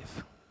Judah's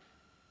life.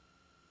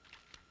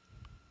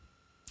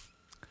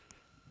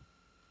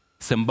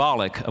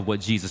 Symbolic of what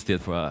Jesus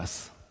did for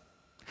us.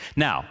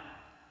 Now,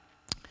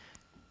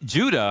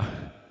 Judah,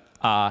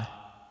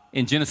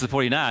 in Genesis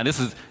 49, this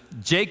is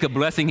Jacob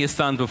blessing his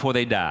sons before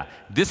they die.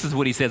 This is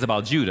what he says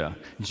about Judah.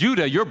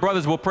 Judah, your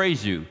brothers will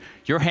praise you.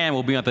 Your hand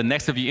will be on the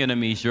necks of your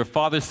enemies. Your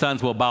father's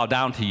sons will bow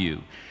down to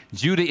you.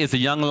 Judah is a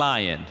young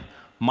lion.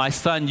 My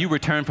son, you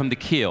return from the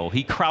kill.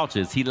 He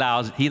crouches. He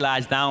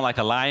lies down like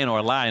a lion or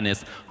a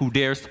lioness. Who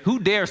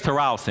dares to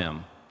rouse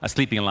him? A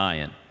sleeping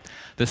lion.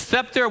 The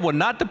scepter will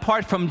not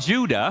depart from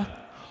Judah,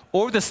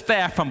 or the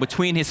staff from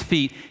between his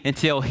feet,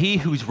 until he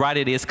whose right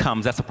it is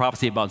comes. That's a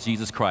prophecy about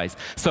Jesus Christ.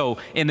 So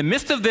in the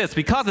midst of this,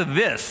 because of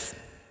this,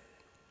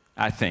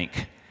 I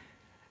think,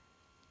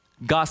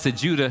 God said,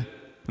 Judah,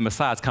 the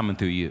Messiah is coming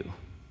through you.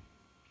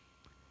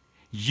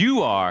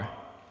 You are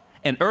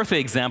an earthly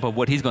example of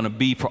what he's going to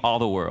be for all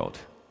the world.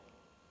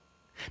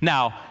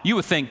 Now, you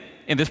would think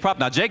in this prophecy,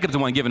 now Jacob's the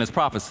one giving this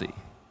prophecy.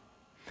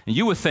 And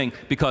you would think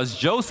because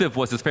Joseph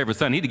was his favorite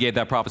son, he gave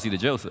that prophecy to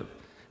Joseph.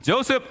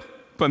 Joseph,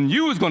 from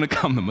you is going to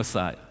come the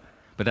Messiah.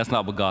 But that's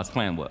not what God's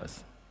plan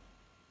was.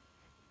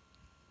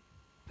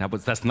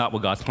 That's not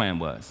what God's plan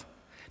was.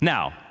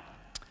 Now,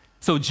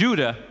 so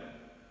Judah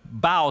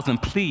bows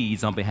and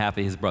pleads on behalf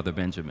of his brother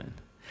Benjamin.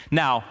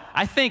 Now,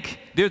 I think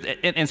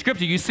in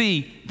Scripture you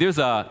see there's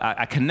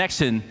a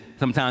connection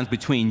sometimes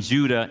between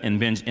Judah and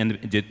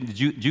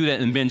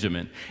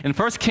Benjamin. In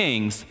 1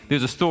 Kings,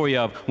 there's a story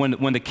of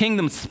when the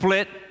kingdom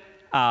split,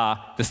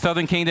 the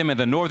southern kingdom and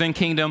the northern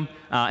kingdom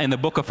in the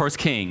book of 1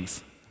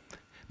 Kings.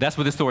 That's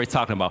what the story is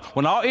talking about.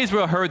 When all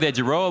Israel heard that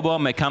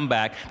Jeroboam had come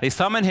back, they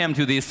summoned him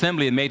to the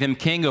assembly and made him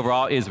king over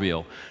all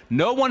Israel.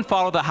 No one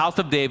followed the house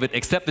of David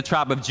except the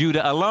tribe of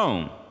Judah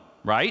alone,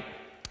 right?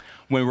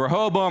 When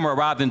Rehoboam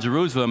arrived in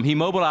Jerusalem, he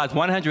mobilized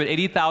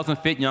 180,000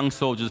 fit young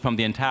soldiers from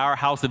the entire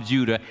house of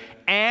Judah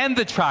and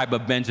the tribe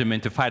of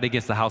Benjamin to fight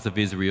against the house of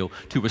Israel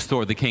to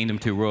restore the kingdom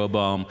to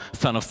Rehoboam,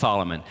 son of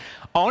Solomon.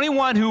 Only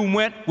one who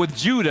went with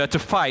Judah to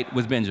fight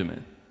was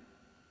Benjamin.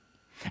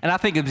 And I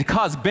think it's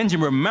because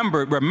Benjamin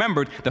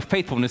remembered the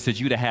faithfulness that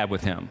Judah had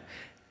with him.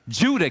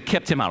 Judah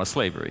kept him out of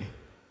slavery.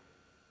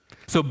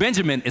 So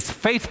Benjamin is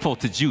faithful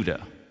to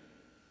Judah.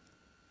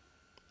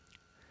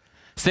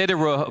 Say to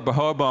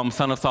Rehoboam,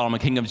 son of Solomon,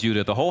 king of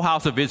Judah, the whole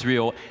house of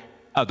Israel,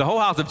 the whole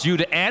house of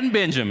Judah and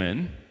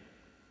Benjamin,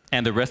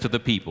 and the rest of the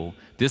people,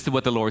 this is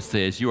what the Lord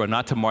says: you are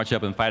not to march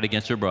up and fight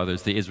against your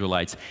brothers, the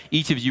Israelites.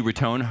 Each of you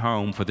return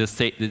home, for this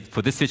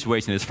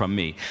situation is from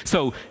me.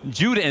 So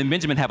Judah and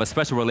Benjamin have a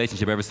special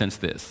relationship ever since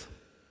this,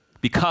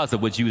 because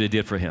of what Judah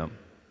did for him.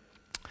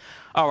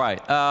 All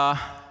right.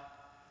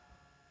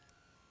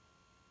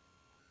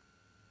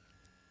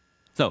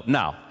 So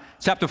now,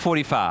 chapter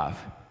 45.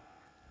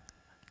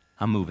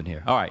 I'm moving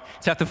here. All right,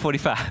 chapter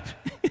 45.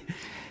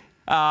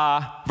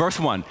 Verse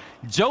 1.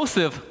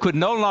 Joseph could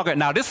no longer,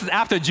 now this is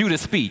after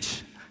Judah's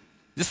speech.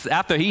 This is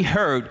after he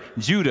heard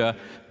Judah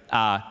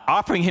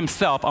offering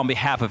himself on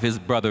behalf of his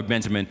brother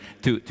Benjamin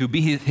to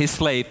be his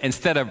slave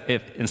instead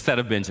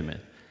of Benjamin.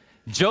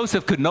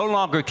 Joseph could no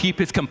longer keep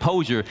his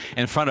composure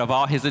in front of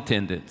all his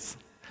attendants.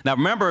 Now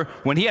remember,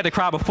 when he had to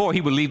cry before,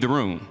 he would leave the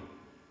room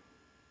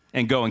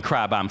and go and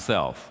cry by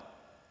himself.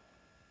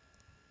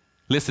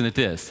 Listen to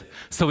this.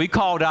 So he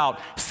called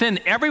out, "Send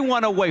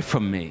everyone away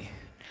from me."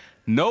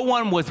 No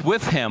one was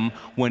with him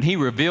when he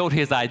revealed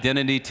his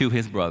identity to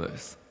his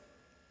brothers.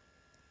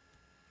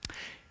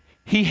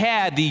 He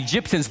had the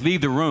Egyptians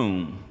leave the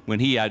room when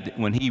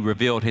he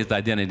revealed his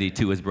identity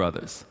to his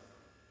brothers,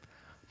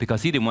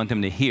 because he didn't want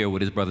them to hear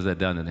what his brothers had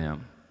done to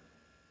him.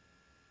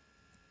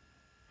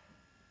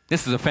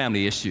 This is a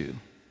family issue.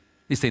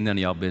 This ain't none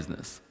of y'all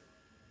business.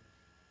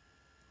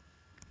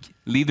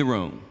 Leave the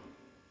room.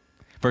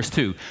 Verse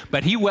 2,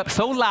 but he wept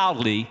so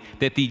loudly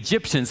that the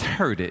Egyptians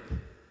heard it,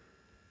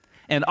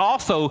 and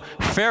also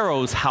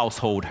Pharaoh's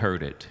household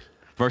heard it.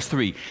 Verse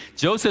 3,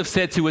 Joseph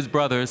said to his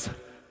brothers,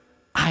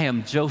 "I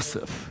am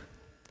Joseph.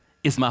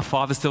 Is my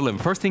father still living?"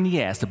 First thing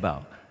he asked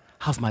about,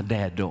 how's my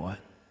dad doing?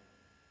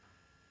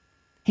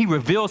 He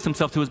reveals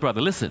himself to his brother.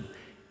 Listen,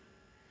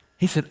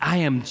 he said, "I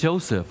am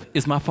Joseph.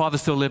 Is my father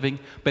still living?"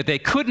 But they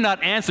could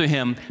not answer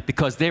him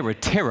because they were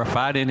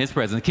terrified in his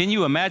presence. Can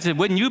you imagine?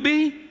 Wouldn't you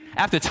be?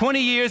 After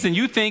 20 years and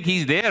you think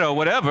he's dead or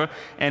whatever,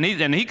 and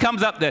he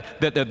comes up,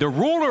 the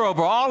ruler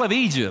over all of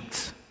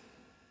Egypt,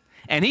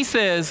 and he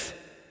says,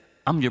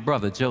 "I'm your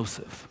brother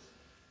Joseph."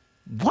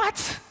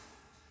 What?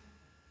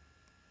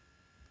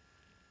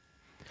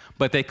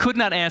 But they could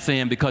not answer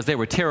him because they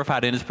were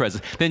terrified in his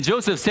presence. Then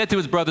Joseph said to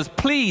his brothers,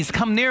 "Please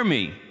come near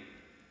me."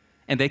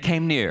 And they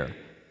came near.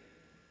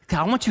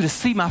 "God, I want you to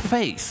see my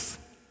face.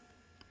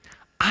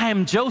 I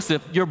am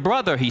Joseph, your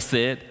brother," he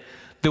said,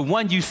 "the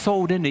one you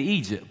sold into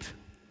Egypt."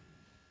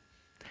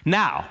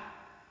 Now,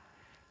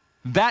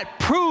 that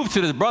proved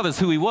to the brothers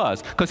who he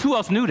was, because who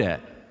else knew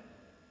that?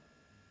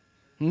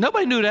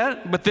 Nobody knew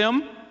that but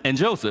them and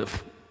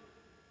Joseph.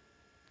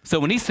 So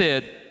when he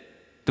said,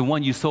 "the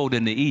one you sold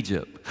into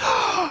Egypt,"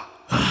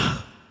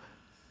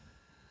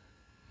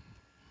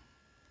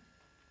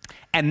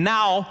 and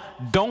now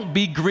don't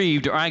be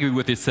grieved or angry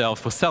with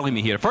yourselves for selling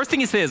me here. The first thing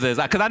he says is,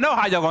 because I know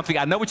how y'all gonna think,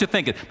 I know what you're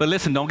thinking, but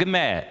listen, don't get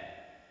mad.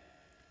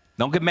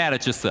 Don't get mad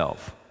at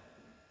yourself.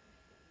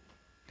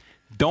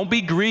 Don't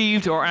be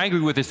grieved or angry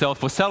with yourself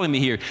for selling me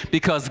here,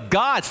 because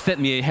God sent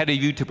me ahead of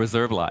you to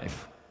preserve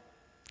life.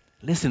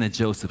 Listen to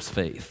Joseph's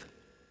faith.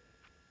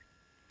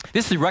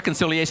 This is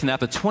reconciliation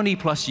after 20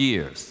 plus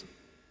years.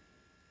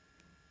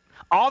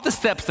 All the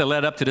steps that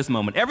led up to this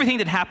moment, everything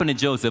that happened to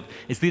Joseph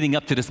is leading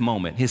up to this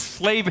moment. His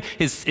slavery,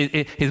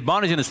 his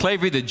bondage into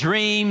slavery, the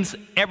dreams,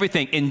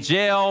 everything, in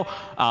jail,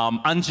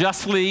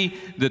 unjustly,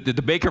 the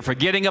baker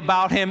forgetting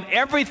about him,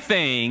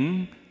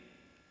 everything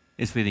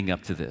is leading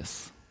up to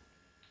this.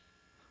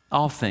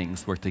 All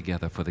things work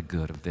together for the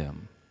good of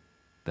them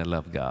that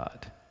love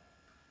God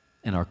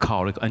and are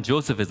called. And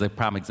Joseph is a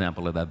prime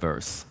example of that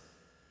verse.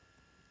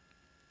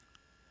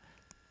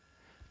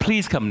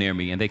 "Please come near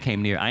me." And they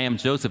came near. "I am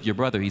Joseph, your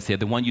brother," he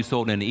said, "the one you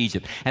sold into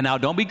Egypt. And now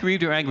don't be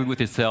grieved or angry with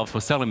yourselves for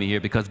selling me here,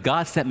 because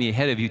God sent me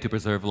ahead of you to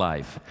preserve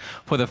life.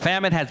 For the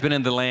famine has been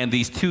in the land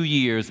these 2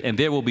 years, and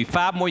there will be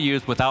 5 more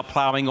years without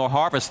plowing or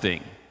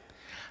harvesting.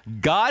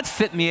 God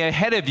sent me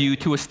ahead of you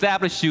to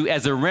establish you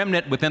as a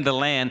remnant within the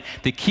land,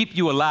 to keep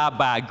you alive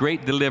by a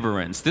great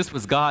deliverance." This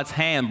was God's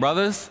hand,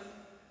 brothers.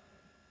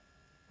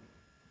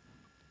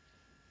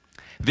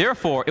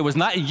 "Therefore, it was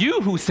not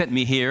you who sent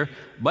me here,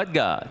 but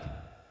God.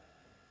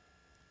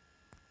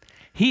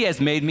 He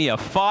has made me a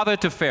father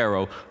to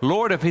Pharaoh,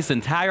 lord of his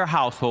entire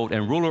household,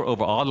 and ruler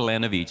over all the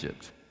land of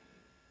Egypt."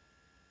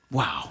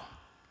 Wow.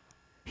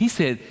 He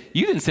said,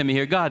 "You didn't send me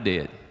here, God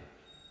did."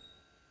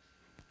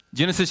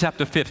 Genesis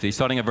chapter 50,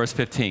 starting at verse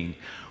 15.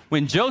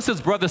 When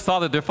Joseph's brothers saw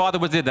that their father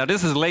was dead, now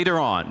this is later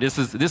on. This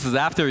is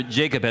after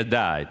Jacob had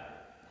died.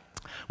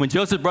 When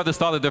Joseph's brothers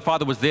saw that their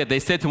father was dead, they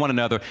said to one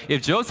another,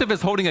 "If Joseph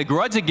is holding a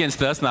grudge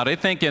against us," now they're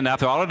thinking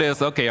after all of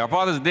this, okay, our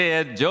father's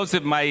dead,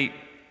 Joseph might,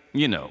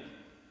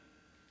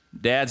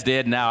 Dad's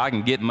dead now, I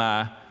can get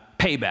my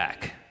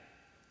payback.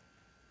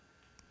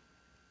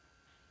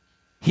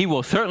 "He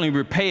will certainly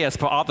repay us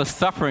for all the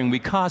suffering we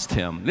caused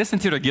him." Listen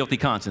to their guilty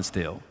conscience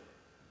still.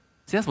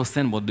 See, that's what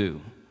sin will do.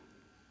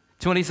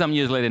 20-something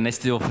years later, and they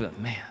still feel,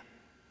 man,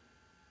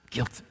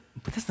 guilt.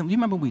 But listen, you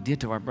remember what we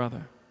did to our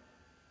brother?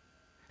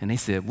 And they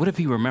said, what if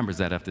he remembers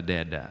that after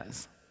Dad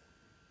dies?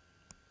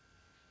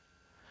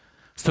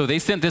 So they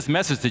sent this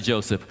message to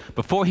Joseph.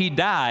 "Before he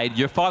died,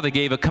 your father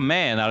gave a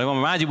command." Now, I want to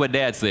remind you what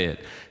Dad said.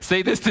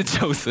 "Say this to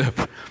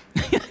Joseph.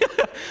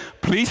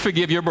 Please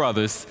forgive your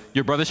brother's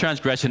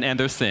transgression and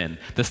their sin.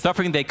 The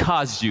suffering they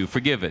caused you,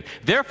 forgive it.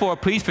 Therefore,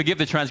 please forgive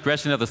the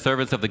transgression of the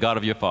servants of the God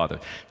of your father.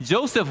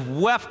 Joseph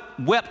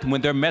wept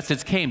when their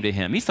message came to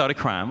him. He started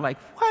crying, like,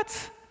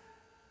 what?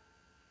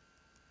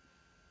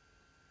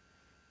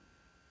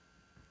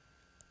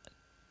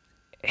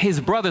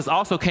 His brothers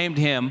also came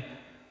to him,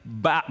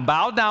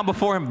 bowed down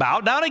before him,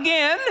 bowed down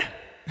again,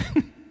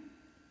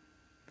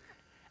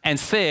 and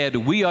said,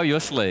 we are your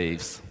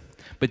slaves.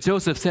 But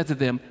Joseph said to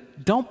them,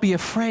 don't be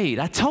afraid.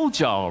 I told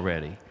y'all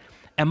already.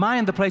 Am I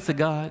in the place of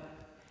God?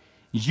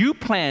 You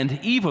planned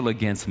evil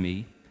against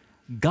me.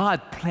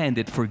 God planned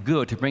it for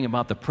good to bring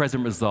about the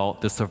present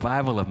result, the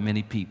survival of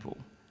many people.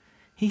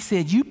 He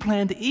said, you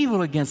planned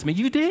evil against me.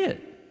 You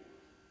did.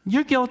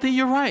 You're guilty.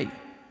 You're right.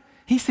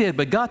 He said,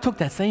 but God took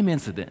that same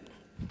incident.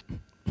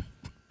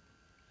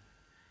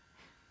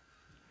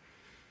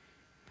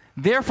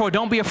 Therefore,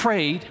 don't be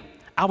afraid.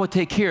 I will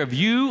take care of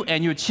you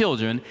and your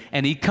children.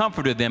 And he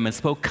comforted them and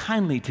spoke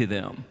kindly to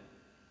them.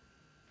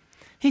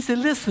 He said,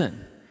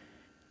 listen.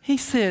 He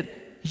said,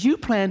 you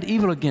planned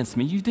evil against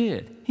me. You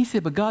did. He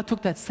said, but God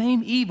took that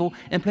same evil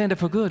and planned it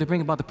for good to bring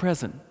about the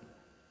present,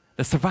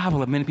 the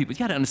survival of many people. You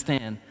got to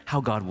understand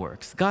how God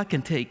works. God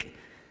can take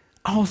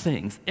all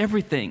things,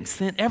 everything,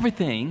 sin,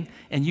 everything,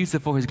 and use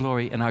it for his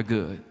glory and our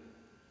good.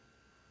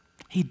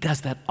 He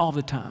does that all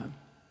the time.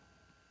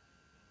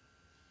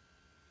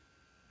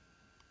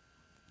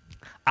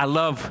 I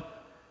love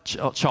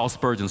Charles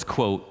Spurgeon's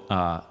quote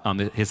on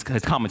his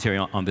commentary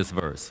on this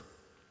verse.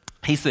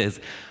 He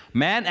says,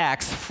 man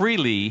acts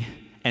freely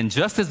and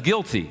just as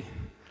guilty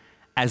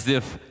as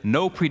if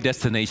no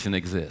predestination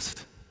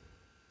exists.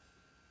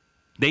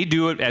 They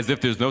do it as if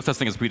there's no such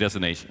thing as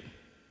predestination.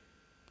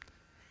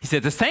 He said,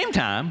 at the same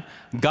time,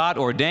 God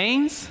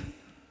ordains,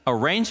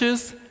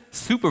 arranges,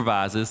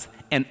 supervises,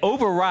 and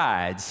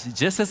overrides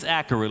just as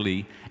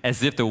accurately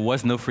as if there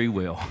was no free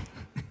will.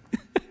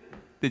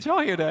 Did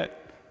y'all hear that?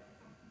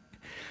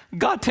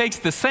 God takes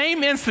the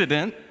same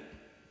incident,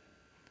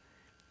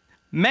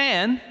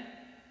 man,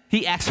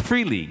 he acts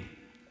freely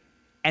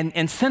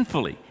and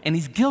sinfully, and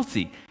he's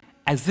guilty,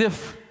 as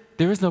if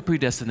there is no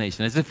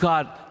predestination, as if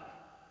God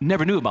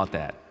never knew about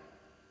that.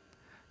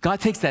 God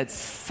takes that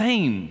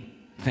same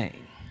thing.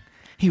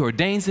 He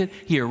ordains it,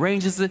 he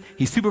arranges it,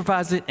 he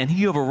supervises it, and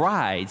he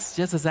overrides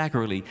just as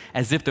accurately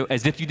as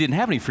if you didn't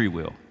have any free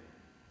will.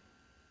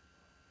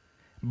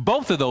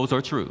 Both of those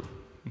are true.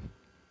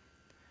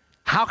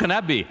 How can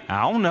that be?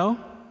 I don't know.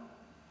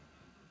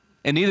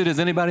 And neither does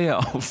anybody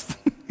else.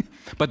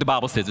 But the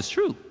Bible says it's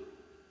true.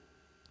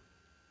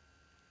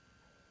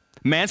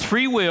 Man's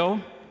free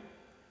will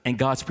and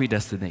God's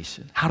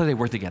predestination. How do they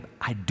work together?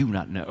 I do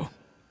not know.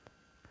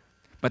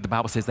 But the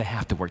Bible says they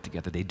have to work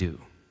together. They do.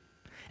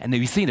 And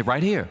we've seen it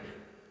right here.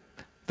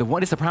 The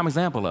one is a prime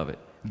example of it.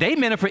 They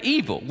meant it for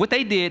evil. What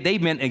they did, they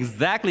meant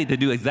exactly to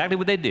do exactly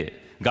what they did.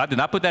 God did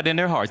not put that in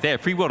their hearts. They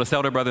had free will to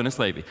sell their brother into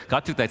slavery.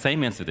 God took that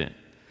same incident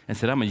and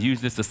said, I'm going to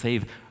use this to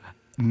save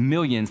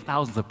millions,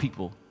 thousands of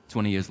people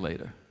 20 years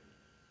later.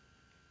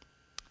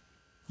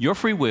 Your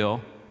free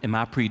will and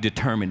my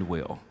predetermined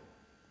will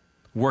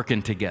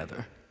working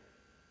together.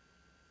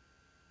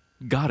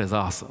 God is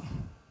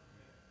awesome.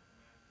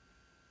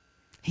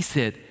 He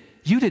said,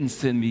 you didn't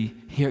send me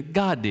here,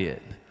 God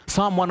did.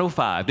 Psalm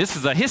 105. This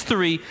is a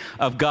history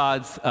of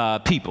God's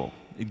people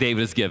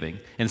David is giving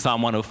in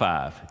Psalm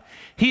 105.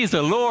 He is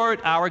the Lord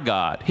our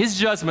God. His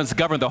judgments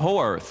govern the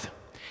whole earth.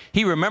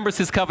 He remembers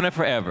his covenant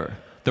forever,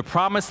 the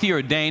promise he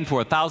ordained for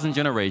 1,000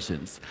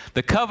 generations,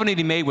 the covenant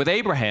he made with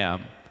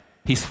Abraham,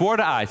 he swore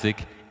to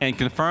Isaac and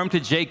confirmed to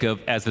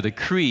Jacob as a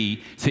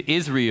decree to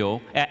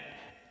Israel,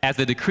 as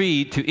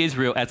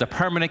a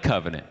permanent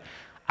covenant.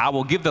 I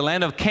will give the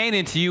land of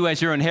Canaan to you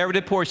as your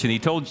inherited portion. He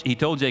told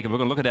Jacob, we're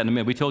going to look at that in a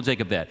minute. We told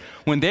Jacob that.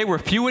 When they were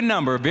few in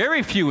number,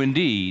 very few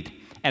indeed,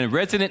 and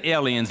resident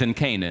aliens in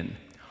Canaan,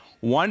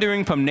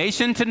 wandering from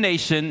nation to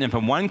nation and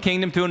from one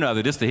kingdom to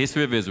another, this is the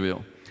history of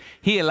Israel,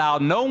 he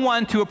allowed no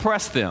one to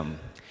oppress them.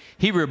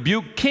 He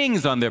rebuked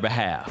kings on their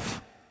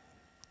behalf.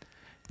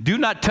 Do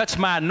not touch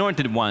my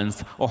anointed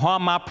ones or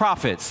harm my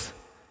prophets.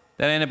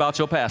 That ain't about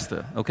your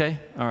pastor, okay?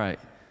 All right.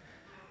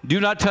 Do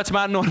not touch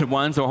my anointed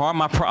ones or harm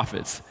my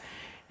prophets.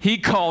 He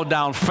called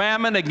down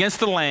famine against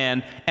the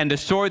land and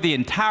destroyed the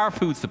entire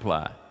food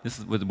supply. This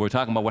is what we're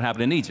talking about, what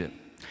happened in Egypt.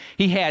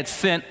 He had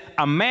sent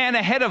a man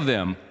ahead of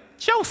them,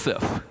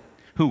 Joseph,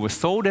 who was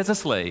sold as a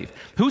slave.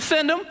 Who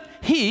sent him?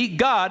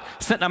 God,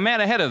 sent a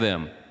man ahead of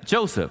them,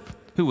 Joseph,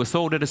 who was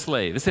sold as a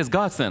slave. It says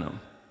God sent him.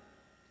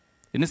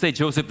 It didn't say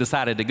Joseph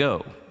decided to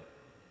go.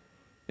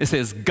 It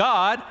says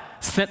God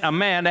sent a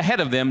man ahead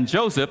of them,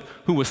 Joseph,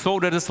 who was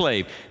sold as a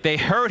slave. They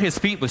hurt his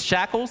feet with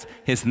shackles.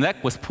 His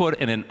neck was put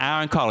in an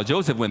iron collar.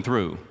 Joseph went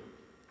through.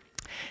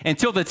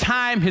 Until the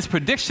time his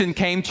prediction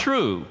came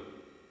true,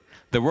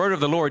 the word of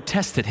the Lord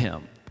tested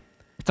him.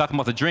 He's talking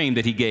about the dream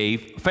that he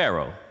gave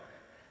Pharaoh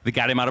that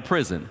got him out of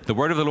prison. The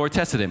word of the Lord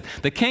tested him.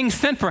 The king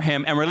sent for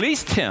him and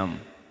released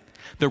him.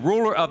 The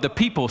ruler of the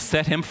people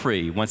set him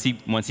free once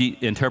he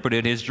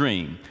interpreted his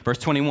dream. Verse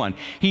 21,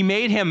 he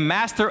made him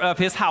master of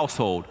his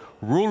household,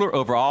 ruler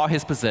over all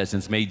his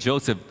possessions, made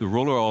Joseph the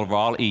ruler over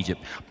all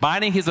Egypt,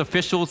 binding his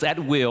officials at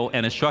will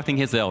and instructing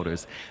his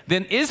elders.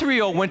 Then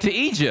Israel went to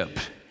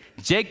Egypt.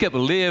 Jacob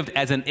lived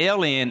as an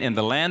alien in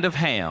the land of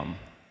Ham.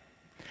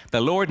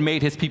 The Lord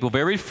made his people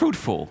very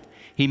fruitful.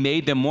 He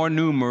made them more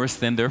numerous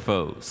than their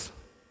foes.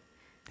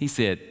 He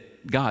said,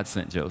 God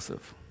sent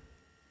Joseph.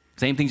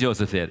 Same thing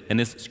Joseph did, and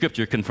this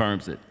scripture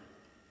confirms it.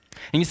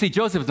 And you see,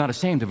 Joseph is not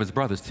ashamed of his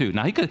brothers too.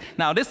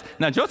 Now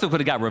Joseph could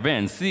have got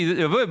revenge. See, if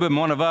it would have been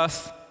one of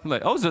us,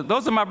 like, oh,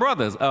 those are my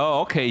brothers.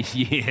 Oh, okay,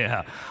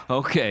 yeah,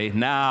 okay,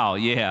 now,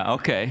 yeah,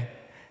 okay.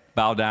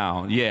 Bow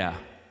down, yeah,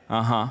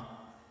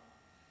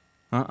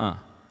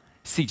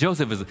 See,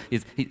 Joseph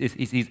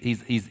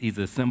he's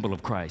a symbol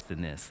of Christ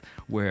in this,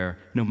 where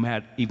no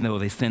matter, even though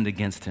they sinned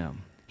against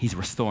him, he's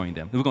restoring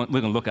them. We're going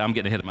to look at, I'm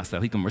getting ahead of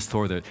myself. He can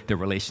restore their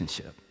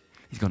relationship.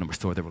 He's going to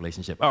restore their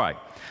relationship. All right.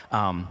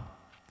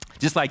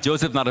 Just like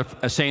Joseph's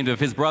not ashamed of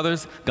his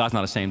brothers, God's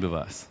not ashamed of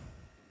us.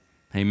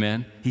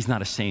 Amen? He's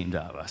not ashamed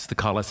of us to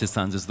call us his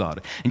sons, his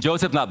daughter. And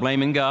Joseph's not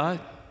blaming God.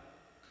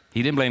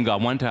 He didn't blame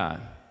God one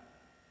time.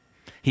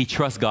 He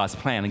trusts God's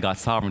plan and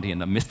God's sovereignty in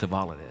the midst of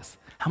all of this.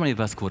 How many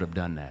of us could have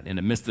done that in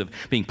the midst of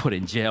being put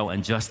in jail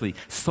and justly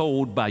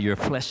sold by your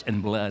flesh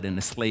and blood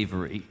into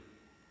slavery?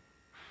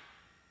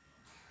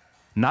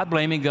 Not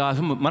blaming God.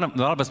 A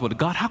lot of us would,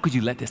 God, how could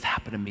you let this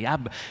happen to me? I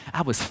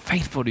was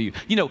faithful to you.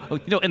 You know,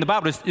 in the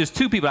Bible, there's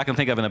two people I can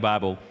think of in the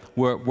Bible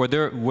where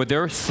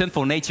their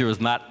sinful nature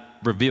is not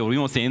revealed. We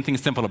won't say anything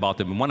sinful about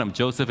them. And one of them,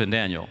 Joseph and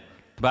Daniel.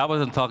 The Bible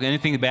doesn't talk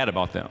anything bad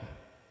about them.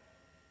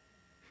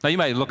 Now, you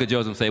might look at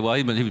Joseph and say, well,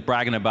 he was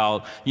bragging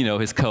about,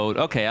 his code.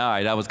 Okay, all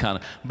right, that was kind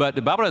of, but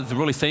the Bible doesn't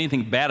really say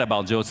anything bad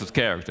about Joseph's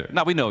character.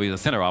 Now, we know he's a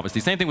sinner, obviously.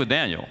 Same thing with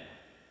Daniel.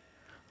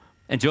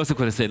 And Joseph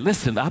could have said,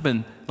 listen, I've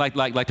been,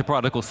 like the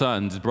prodigal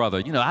son's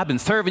brother, I've been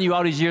serving you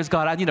all these years,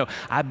 God,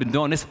 I've been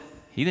doing this.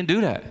 He didn't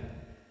do that.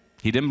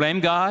 He didn't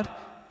blame God.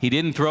 He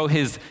didn't throw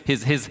his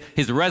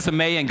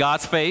resume in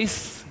God's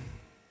face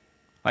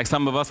like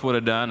some of us would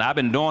have done. I've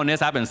been doing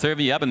this, I've been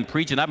serving you, I've been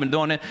preaching, I've been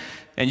doing it,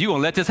 and you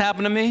gonna let this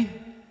happen to me?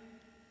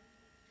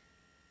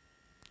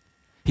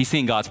 He's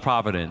seen God's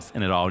providence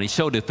in it all, and he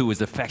showed it through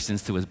his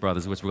affections to his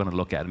brothers, which we're going to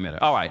look at in a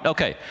minute. All right,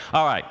 okay,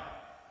 all right.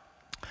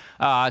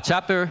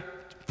 Chapter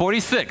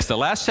 46, the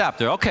last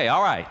chapter. Okay,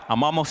 all right,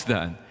 I'm almost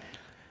done.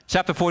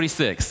 Chapter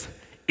 46.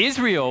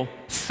 Israel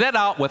set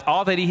out with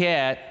all that he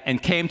had and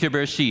came to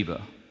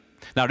Beersheba.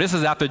 Now, this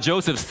is after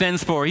Joseph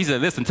sends for, he said,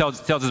 listen,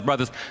 tells his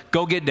brothers,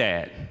 go get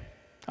dad,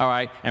 all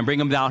right, and bring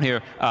him down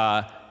here,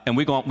 and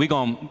we're going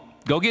to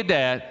go get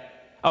dad.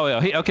 Oh,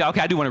 yeah, okay,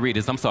 I do want to read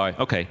this. I'm sorry.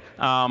 Okay.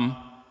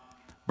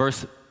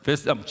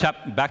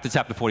 Back to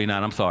chapter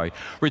 49, I'm sorry.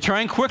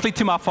 Return quickly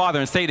to my father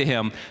and say to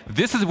him,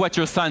 this is what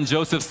your son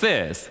Joseph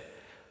says.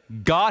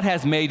 God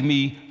has made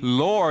me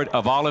Lord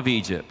of all of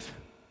Egypt.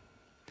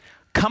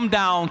 Come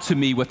down to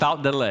me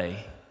without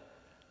delay.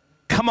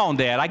 Come on,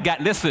 Dad,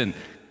 listen,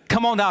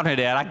 come on down here,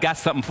 Dad, I got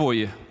something for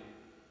you.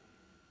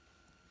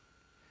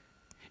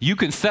 You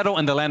can settle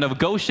in the land of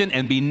Goshen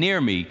and be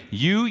near me,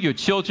 you, your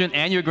children,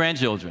 and your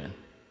grandchildren.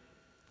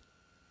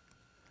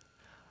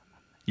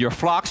 Your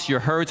flocks, your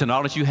herds, and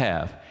all that you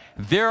have.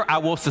 There I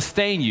will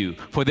sustain you,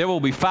 for there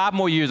will be 5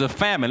 more years of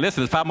famine.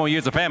 Listen, there's 5 more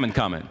years of famine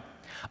coming.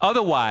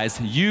 Otherwise,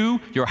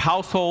 you, your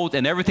household,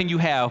 and everything you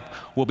have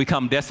will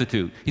become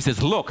destitute. He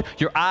says, look,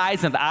 your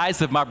eyes and the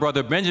eyes of my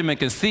brother Benjamin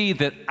can see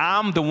that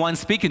I'm the one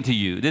speaking to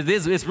you.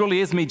 This really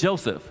is me,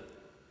 Joseph.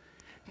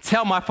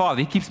 Tell my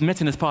father. He keeps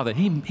mentioning his father.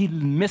 He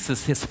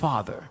misses his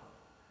father.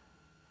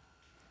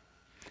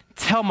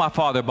 Tell my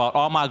father about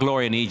all my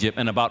glory in Egypt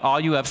and about all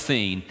you have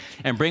seen,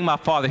 and bring my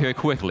father here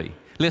quickly.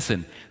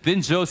 Listen,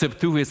 then Joseph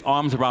threw his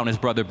arms around his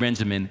brother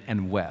Benjamin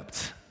and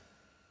wept.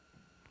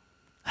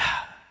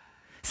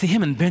 See,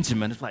 him and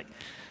Benjamin, it's like,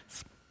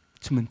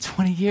 it's been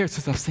 20 years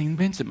since I've seen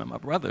Benjamin, my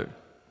brother.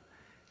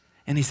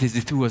 And he says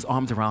he threw his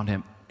arms around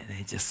him and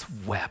he just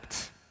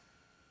wept.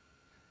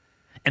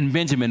 And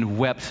Benjamin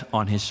wept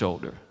on his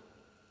shoulder.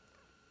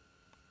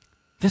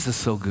 This is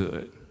so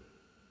good.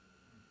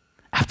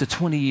 After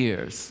 20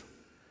 years,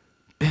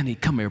 Benny,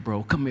 come here,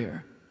 bro, come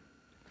here.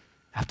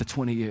 After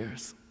 20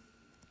 years.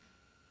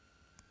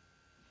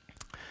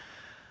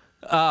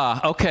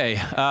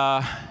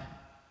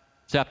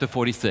 Chapter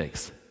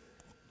 46.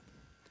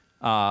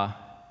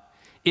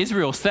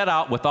 Israel set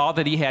out with all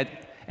that he had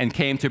and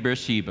came to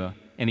Beersheba,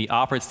 and he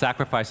offered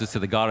sacrifices to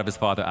the God of his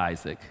father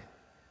Isaac.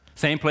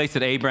 Same place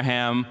that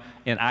Abraham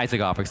and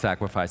Isaac offered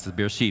sacrifices,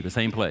 Beersheba,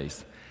 same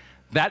place.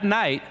 That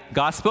night,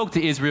 God spoke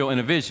to Israel in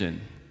a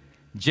vision.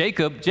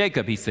 Jacob,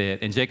 Jacob, he said,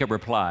 and Jacob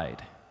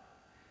replied,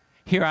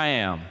 here I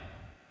am.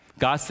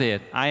 God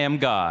said, I am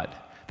God,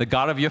 the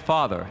God of your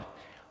father.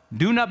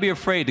 Do not be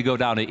afraid to go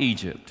down to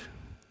Egypt,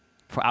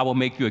 for I will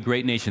make you a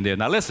great nation there.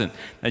 Now listen,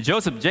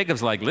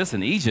 Jacob's like,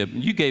 listen, Egypt,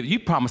 you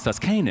promised us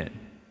Canaan.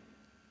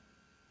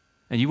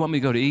 And you want me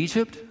to go to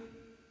Egypt?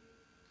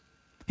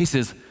 He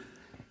says,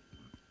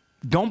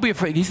 don't be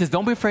afraid. He says,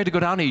 don't be afraid to go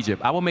down to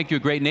Egypt. I will make you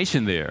a great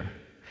nation there.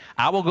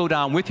 I will go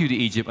down with you to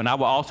Egypt, and I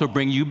will also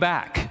bring you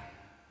back.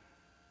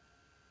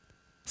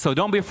 So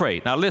don't be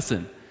afraid. Now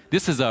listen,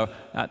 This is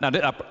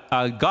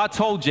God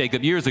told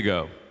Jacob years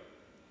ago.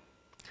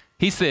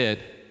 He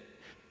said,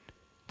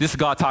 this is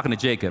God talking to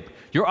Jacob,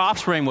 your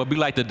offspring will be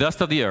like the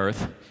dust of the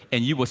earth,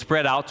 and you will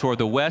spread out toward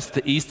the west,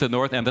 the east, the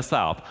north, and the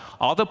south.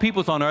 All the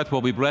peoples on earth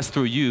will be blessed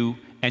through you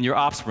and your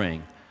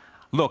offspring.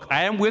 Look,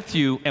 I am with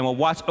you and will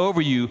watch over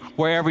you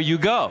wherever you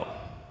go.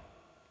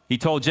 He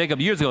told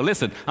Jacob years ago,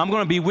 listen, I'm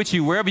going to be with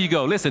you wherever you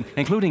go, listen,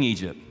 including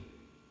Egypt.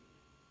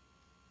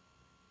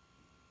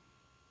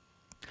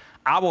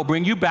 I will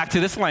bring you back to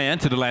this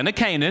land, to the land of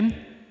Canaan,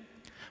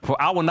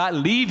 for I will not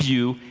leave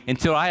you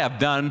until I have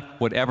done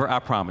whatever I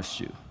promised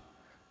you.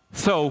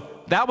 So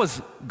that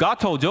was, God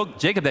told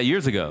Jacob that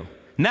years ago.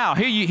 Now,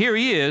 here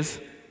he is,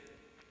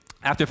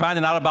 after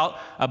finding out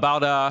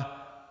about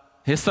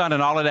his son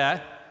and all of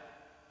that,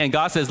 and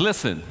God says,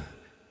 listen,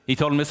 he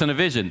told him this in a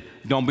vision,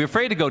 don't be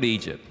afraid to go to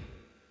Egypt.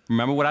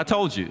 Remember what I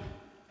told you.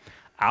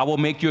 I will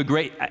make you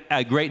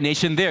a great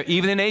nation there,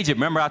 even in Egypt.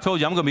 Remember, I told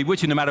you I'm going to be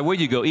with you no matter where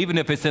you go, even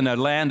if it's in a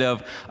land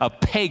of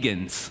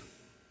pagans,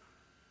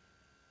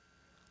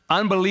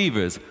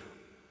 unbelievers.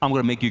 I'm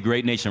going to make you a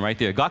great nation right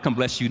there. God can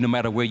bless you no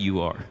matter where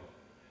you are.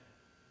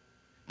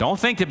 Don't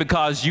think that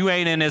because you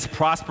ain't in this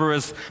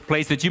prosperous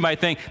place that you might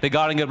think that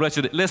God ain't going to bless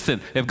you.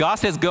 Listen, if God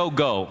says go,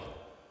 go.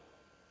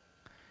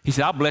 He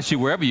said, I'll bless you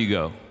wherever you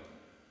go.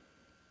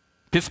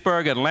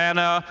 Pittsburgh,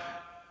 Atlanta,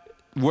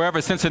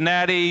 wherever,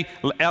 Cincinnati,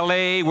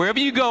 LA, wherever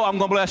you go, I'm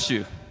going to bless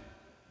you.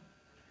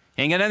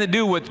 Ain't got nothing to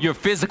do with your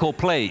physical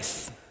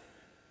place.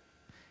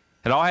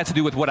 It all has to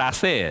do with what I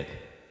said.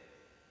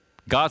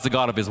 God's the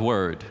God of his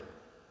word.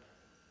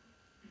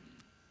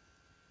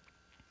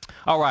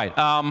 All right.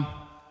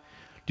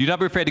 Do not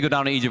be afraid to go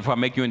down to Egypt, for I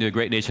make you into a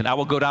great nation. I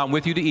will go down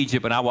with you to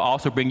Egypt, and I will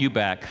also bring you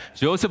back.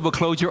 Joseph will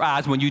close your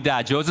eyes when you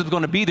die. Joseph's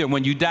going to be there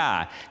when you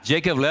die.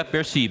 Jacob left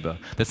Beersheba.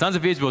 The sons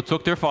of Israel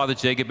took their father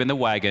Jacob in the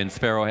wagons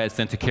Pharaoh had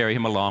sent to carry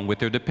him along with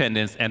their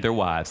dependents and their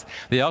wives.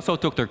 They also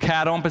took their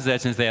cattle and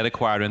possessions they had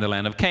acquired in the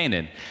land of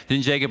Canaan.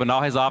 Then Jacob and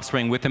all his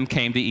offspring with him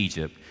came to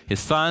Egypt. His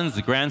sons,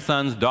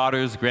 grandsons,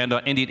 daughters,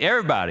 granddaughters, indeed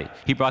everybody,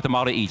 he brought them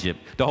all to Egypt.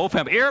 The whole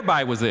family,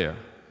 everybody was there.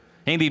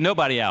 He didn't leave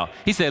nobody out.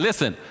 He said,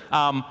 listen,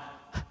 I'm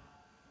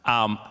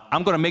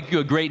going to make you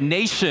a great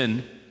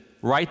nation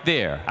right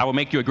there. I will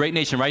make you a great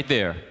nation right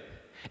there.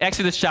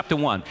 Exodus chapter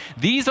 1.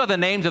 These are the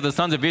names of the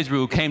sons of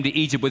Israel who came to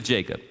Egypt with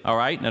Jacob. All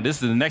right? Now,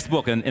 this is the next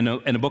book in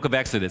the book of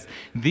Exodus.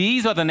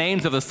 These are the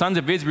names of the sons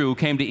of Israel who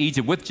came to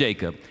Egypt with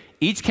Jacob.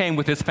 Each came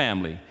with his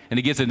family. And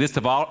he gives a list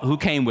of all who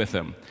came with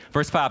him.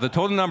 Verse 5. The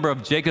total number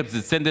of Jacob's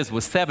descendants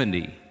was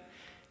 70.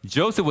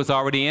 Joseph was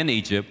already in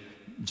Egypt.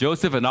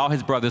 Joseph and all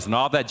his brothers and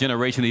all that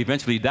generation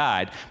eventually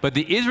died. But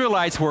the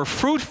Israelites were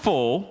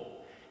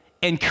fruitful,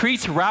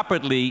 increased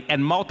rapidly,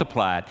 and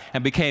multiplied,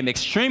 and became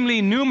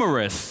extremely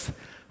numerous,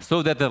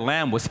 so that the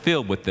land was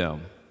filled with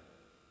them.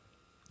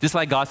 Just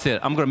like God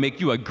said, I'm going to make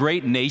you a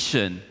great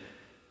nation.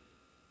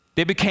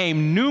 They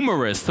became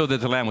numerous so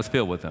that the land was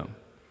filled with them.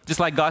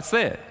 Just like God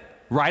said,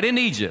 right in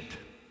Egypt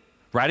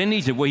where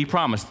he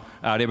promised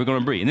they were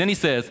going to be. And then he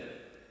says,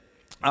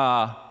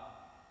 and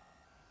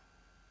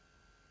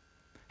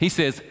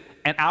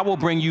I will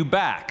bring you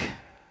back.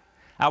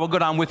 I will go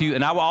down with you,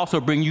 and I will also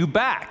bring you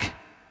back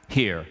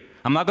here.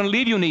 I'm not going to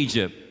leave you in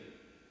Egypt,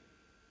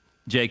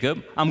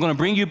 Jacob. I'm going to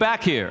bring you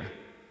back here.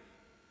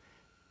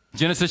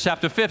 Genesis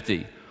chapter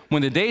 50.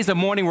 When the days of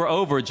mourning were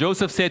over,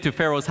 Joseph said to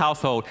Pharaoh's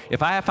household,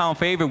 if I have found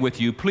favor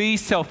with you,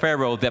 please tell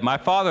Pharaoh that my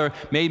father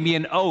made me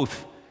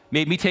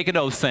take an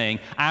oath, saying,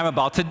 I am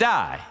about to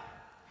die.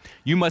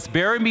 You must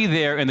bury me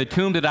there in the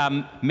tomb that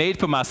I made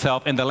for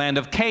myself in the land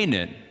of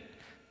Canaan.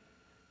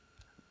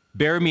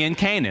 Bury me in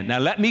Canaan. Now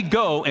let me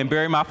go and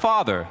bury my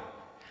father.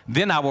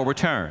 Then I will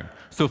return.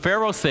 So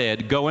Pharaoh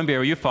said, go and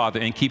bury your father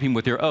and keep him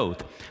with your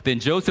oath. Then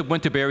Joseph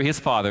went to bury his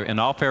father, and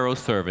all Pharaoh's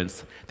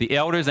servants, the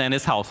elders and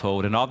his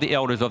household, and all the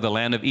elders of the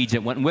land of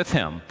Egypt went with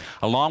him,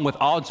 along with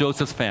all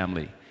Joseph's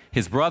family.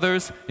 His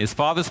brothers, his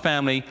father's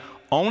family,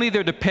 only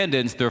their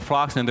dependents, their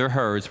flocks and their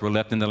herds were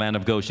left in the land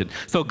of Goshen.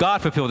 So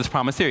God fulfilled his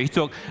promise here. He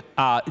took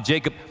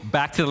Jacob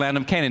back to the land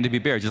of Canaan to be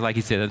buried, just like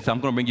he said, so I'm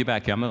going to bring you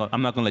back here. I'm not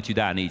going to let you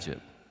die in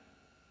Egypt.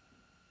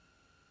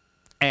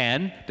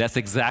 And that's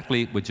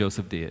exactly what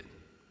Joseph did.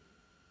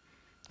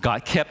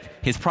 God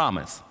kept his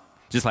promise,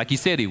 just like he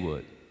said he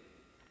would.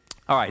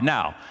 All right,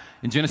 now,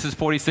 in Genesis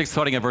 46,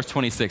 starting at verse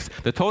 26,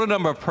 the total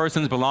number of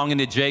persons belonging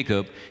to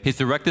Jacob, his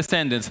direct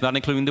descendants, not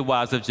including the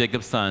wives of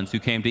Jacob's sons who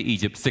came to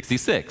Egypt,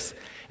 66.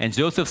 And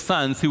Joseph's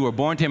sons who were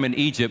born to him in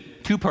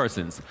Egypt, 2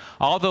 persons.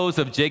 All those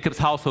of Jacob's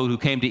household who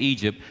came to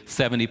Egypt,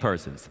 70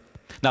 persons.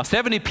 Now,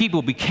 70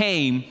 people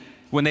became,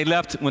 when they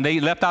left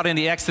out in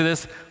the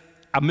Exodus,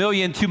 1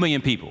 million, 2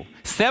 million people.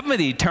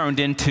 70 turned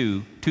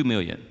into 2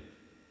 million.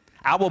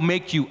 I will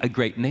make you a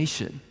great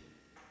nation.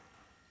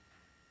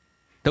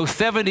 Those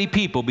 70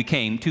 people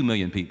became 2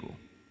 million people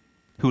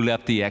who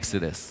left the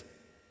Exodus.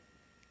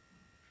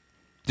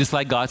 Just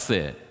like God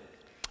said.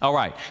 All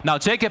right. Now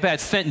Jacob had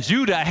sent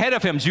Judah ahead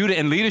of him, Judah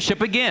in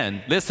leadership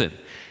again. Listen,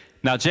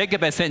 Now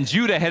Jacob had sent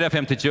Judah ahead of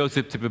him to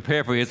Joseph to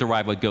prepare for his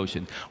arrival at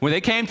Goshen. When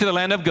they came to the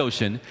land of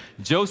Goshen,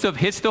 Joseph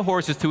hitched the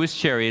horses to his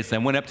chariots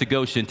and went up to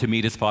Goshen to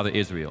meet his father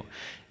Israel.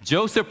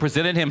 Joseph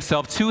presented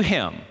himself to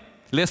him,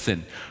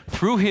 listen,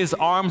 threw his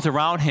arms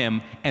around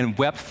him and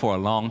wept for a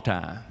long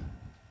time.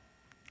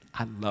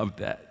 I love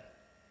that.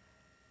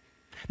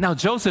 Now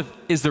Joseph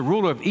is the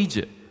ruler of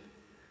Egypt,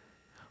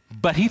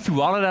 but he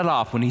threw all of that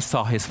off when he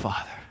saw his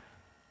father.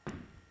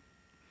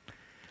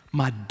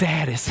 My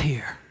dad is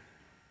here.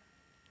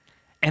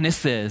 And it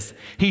says,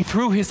 he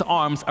threw his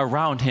arms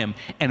around him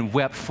and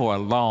wept for a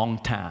long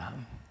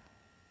time.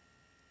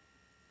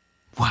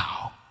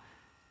 Wow.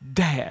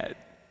 Dad,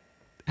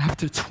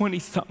 after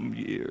 20-something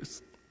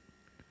years,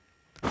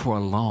 for a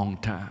long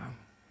time.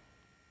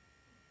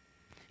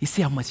 You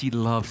see how much he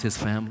loves his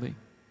family?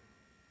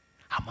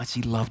 How much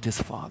he loved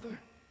his father?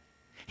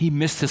 He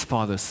missed his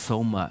father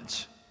so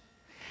much.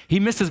 He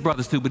missed his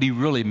brothers too, but he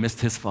really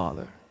missed his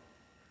father.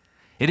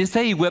 It didn't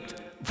say he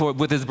wept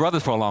with his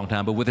brothers for a long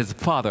time, but with his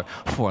father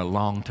for a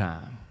long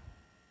time.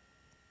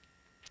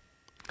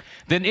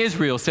 Then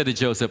Israel said to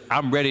Joseph,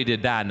 I'm ready to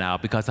die now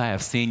because I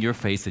have seen your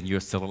face and you're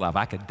still alive.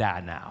 I could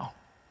die now.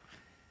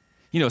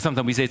 You know,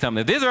 sometimes we say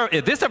something,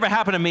 if this ever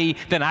happened to me,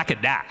 then I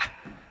could die.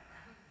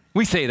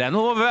 We say that.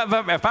 No, if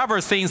I've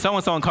ever seen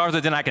so-and-so in cars,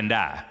 then I can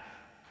die.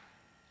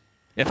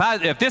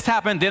 If this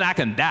happened, then I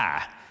can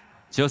die.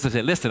 Joseph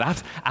said, listen,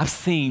 I've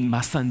seen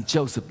my son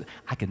Joseph.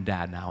 I can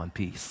die now in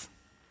peace.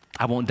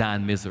 I won't die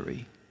in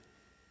misery.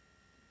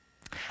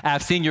 I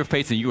have seen your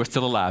face and you are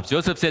still alive.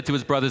 Joseph said to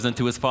his brothers and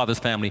to his father's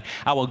family,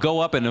 I will go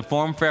up and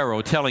inform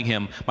Pharaoh, telling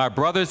him, my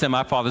brothers and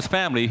my father's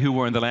family who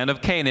were in the land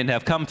of Canaan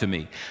have come to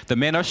me. The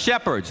men are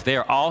shepherds. They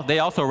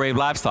also raise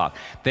livestock.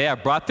 They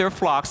have brought their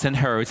flocks and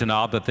herds and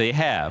all that they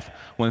have.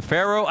 When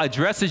Pharaoh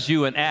addresses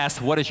you and asks,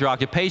 what is your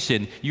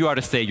occupation? You are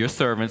to say, your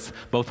servants,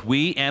 both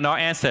we and our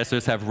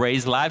ancestors have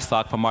raised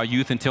livestock from our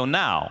youth until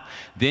now.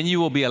 Then you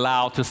will be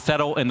allowed to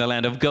settle in the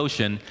land of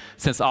Goshen,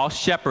 since all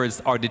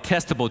shepherds are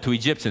detestable to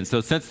Egyptians. So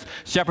since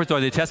shepherds are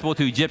detestable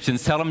to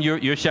Egyptians, tell them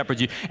you're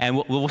shepherds, and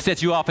we'll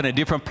set you off in a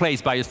different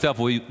place by yourself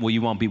where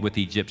you won't be with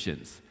the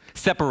Egyptians.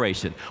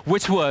 Separation,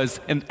 which was,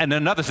 in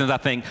another sense, I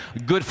think,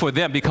 good for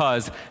them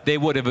because they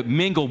would have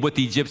mingled with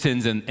the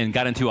Egyptians and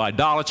got into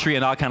idolatry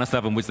and all kind of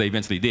stuff, in which they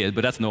eventually did,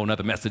 but that's no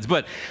another message.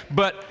 But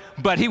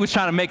he was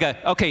trying to make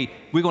okay,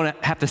 we're going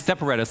to have to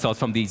separate ourselves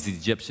from these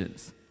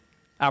Egyptians.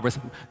 I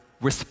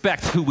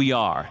respect who we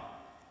are.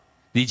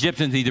 The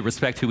Egyptians need to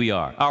respect who we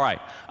are. All right.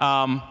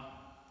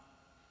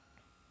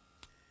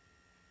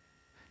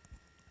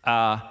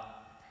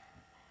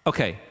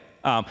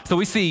 So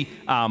we see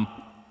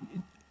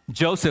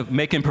Joseph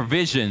making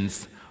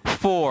provisions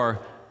for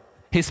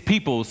his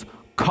people's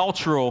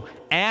cultural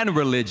and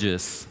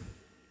religious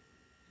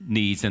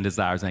needs and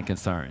desires and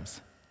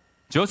concerns.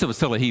 Joseph was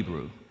still a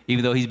Hebrew.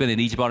 Even though he's been in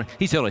Egypt,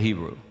 he's still a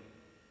Hebrew.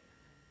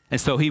 And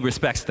so he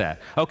respects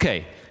that.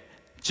 Okay,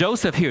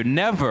 Joseph here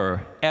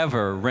never,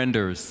 ever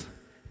renders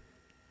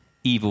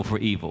evil for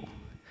evil.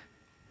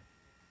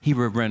 He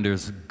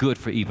renders good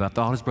for evil after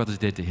all his brothers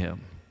did to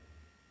him.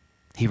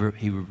 He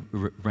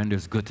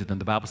renders good to them.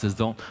 The Bible says,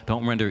 don't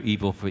render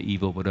evil for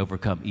evil, but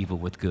overcome evil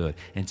with good.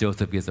 And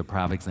Joseph gives a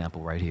prime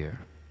example right here.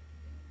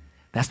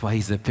 That's why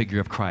he's a figure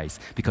of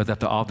Christ, because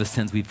after all the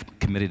sins we've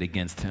committed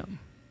against him,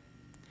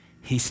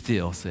 he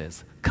still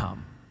says,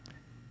 come.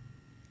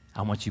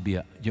 I want you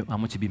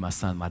to be my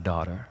son, my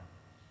daughter.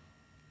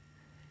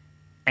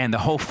 And the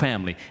whole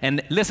family.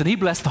 And listen, he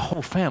blessed the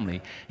whole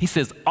family. He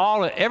says,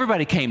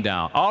 everybody came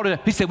down.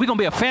 He said, we're going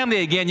to be a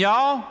family again,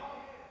 y'all.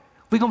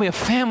 We're going to be a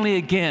family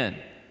again.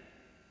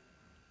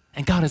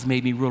 And God has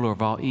made me ruler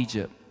of all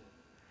Egypt.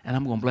 And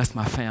I'm going to bless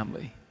my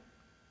family.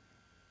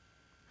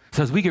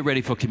 So as we get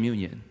ready for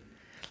communion,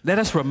 let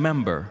us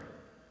remember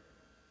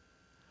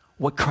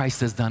what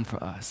Christ has done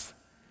for us.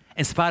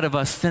 In spite of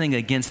us sinning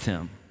against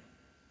him,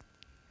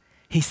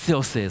 he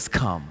still says,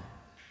 come.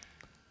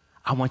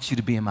 I want you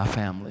to be in my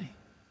family.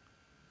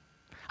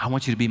 I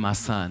want you to be my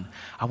son.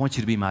 I want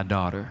you to be my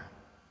daughter.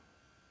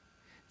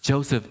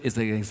 Joseph is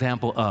an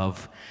example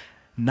of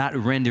not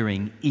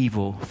rendering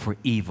evil for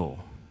evil,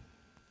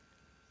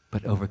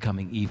 but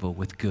overcoming evil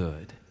with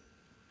good.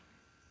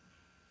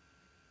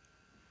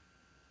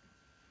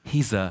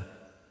 He's a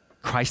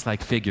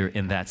Christ-like figure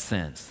in that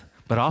sense,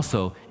 but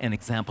also an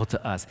example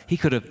to us. He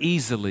could have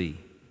easily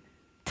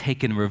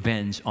taken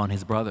revenge on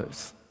his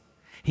brothers.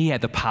 He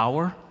had the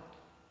power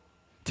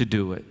to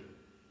do it.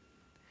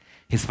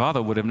 His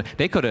father would have,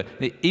 they could have,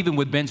 even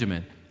with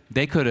Benjamin,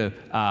 they could have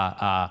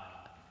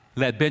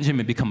let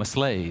Benjamin become a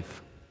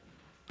slave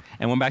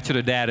and went back to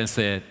their dad and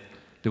said,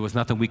 there was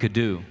nothing we could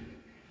do.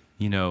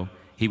 You know,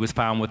 he was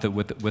found with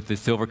the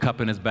silver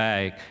cup in his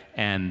bag,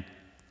 and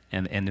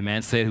the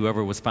man said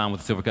whoever was found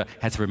with the silver cup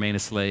had to remain a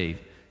slave.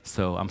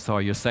 So I'm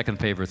sorry, your second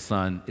favorite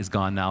son is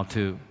gone now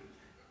too.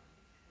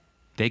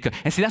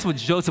 And see, that's what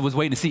Joseph was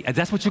waiting to see.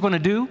 That's what you're going to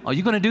do? Are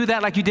you going to do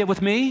that like you did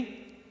with me?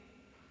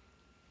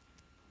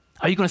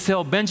 Are you going to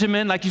sell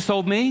Benjamin like you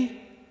sold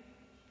me?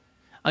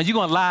 Are you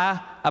going to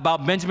lie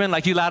about Benjamin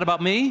like you lied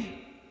about me?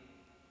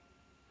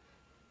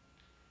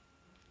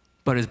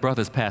 But his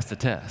brothers passed the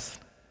test.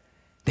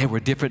 They were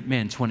different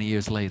men 20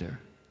 years later.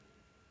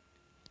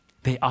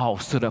 They all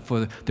stood up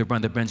for their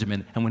brother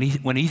Benjamin. And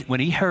when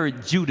he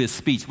heard Judah's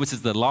speech, which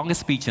is the longest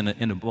speech in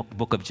the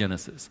book of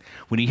Genesis,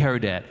 when he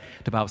heard that,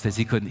 the Bible says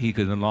he could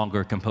no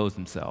longer compose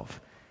himself.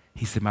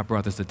 He said, my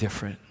brothers are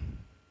different.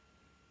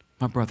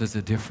 My brothers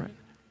are different.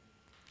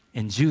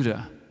 And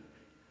Judah,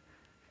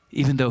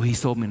 even though he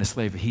sold me into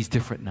slavery, he's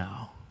different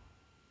now.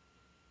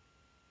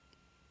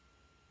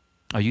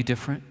 Are you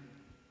different?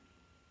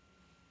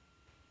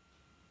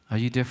 Are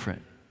you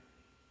different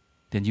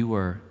than you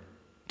were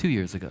 2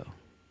 years ago?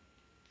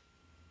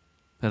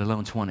 Let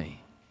alone 20.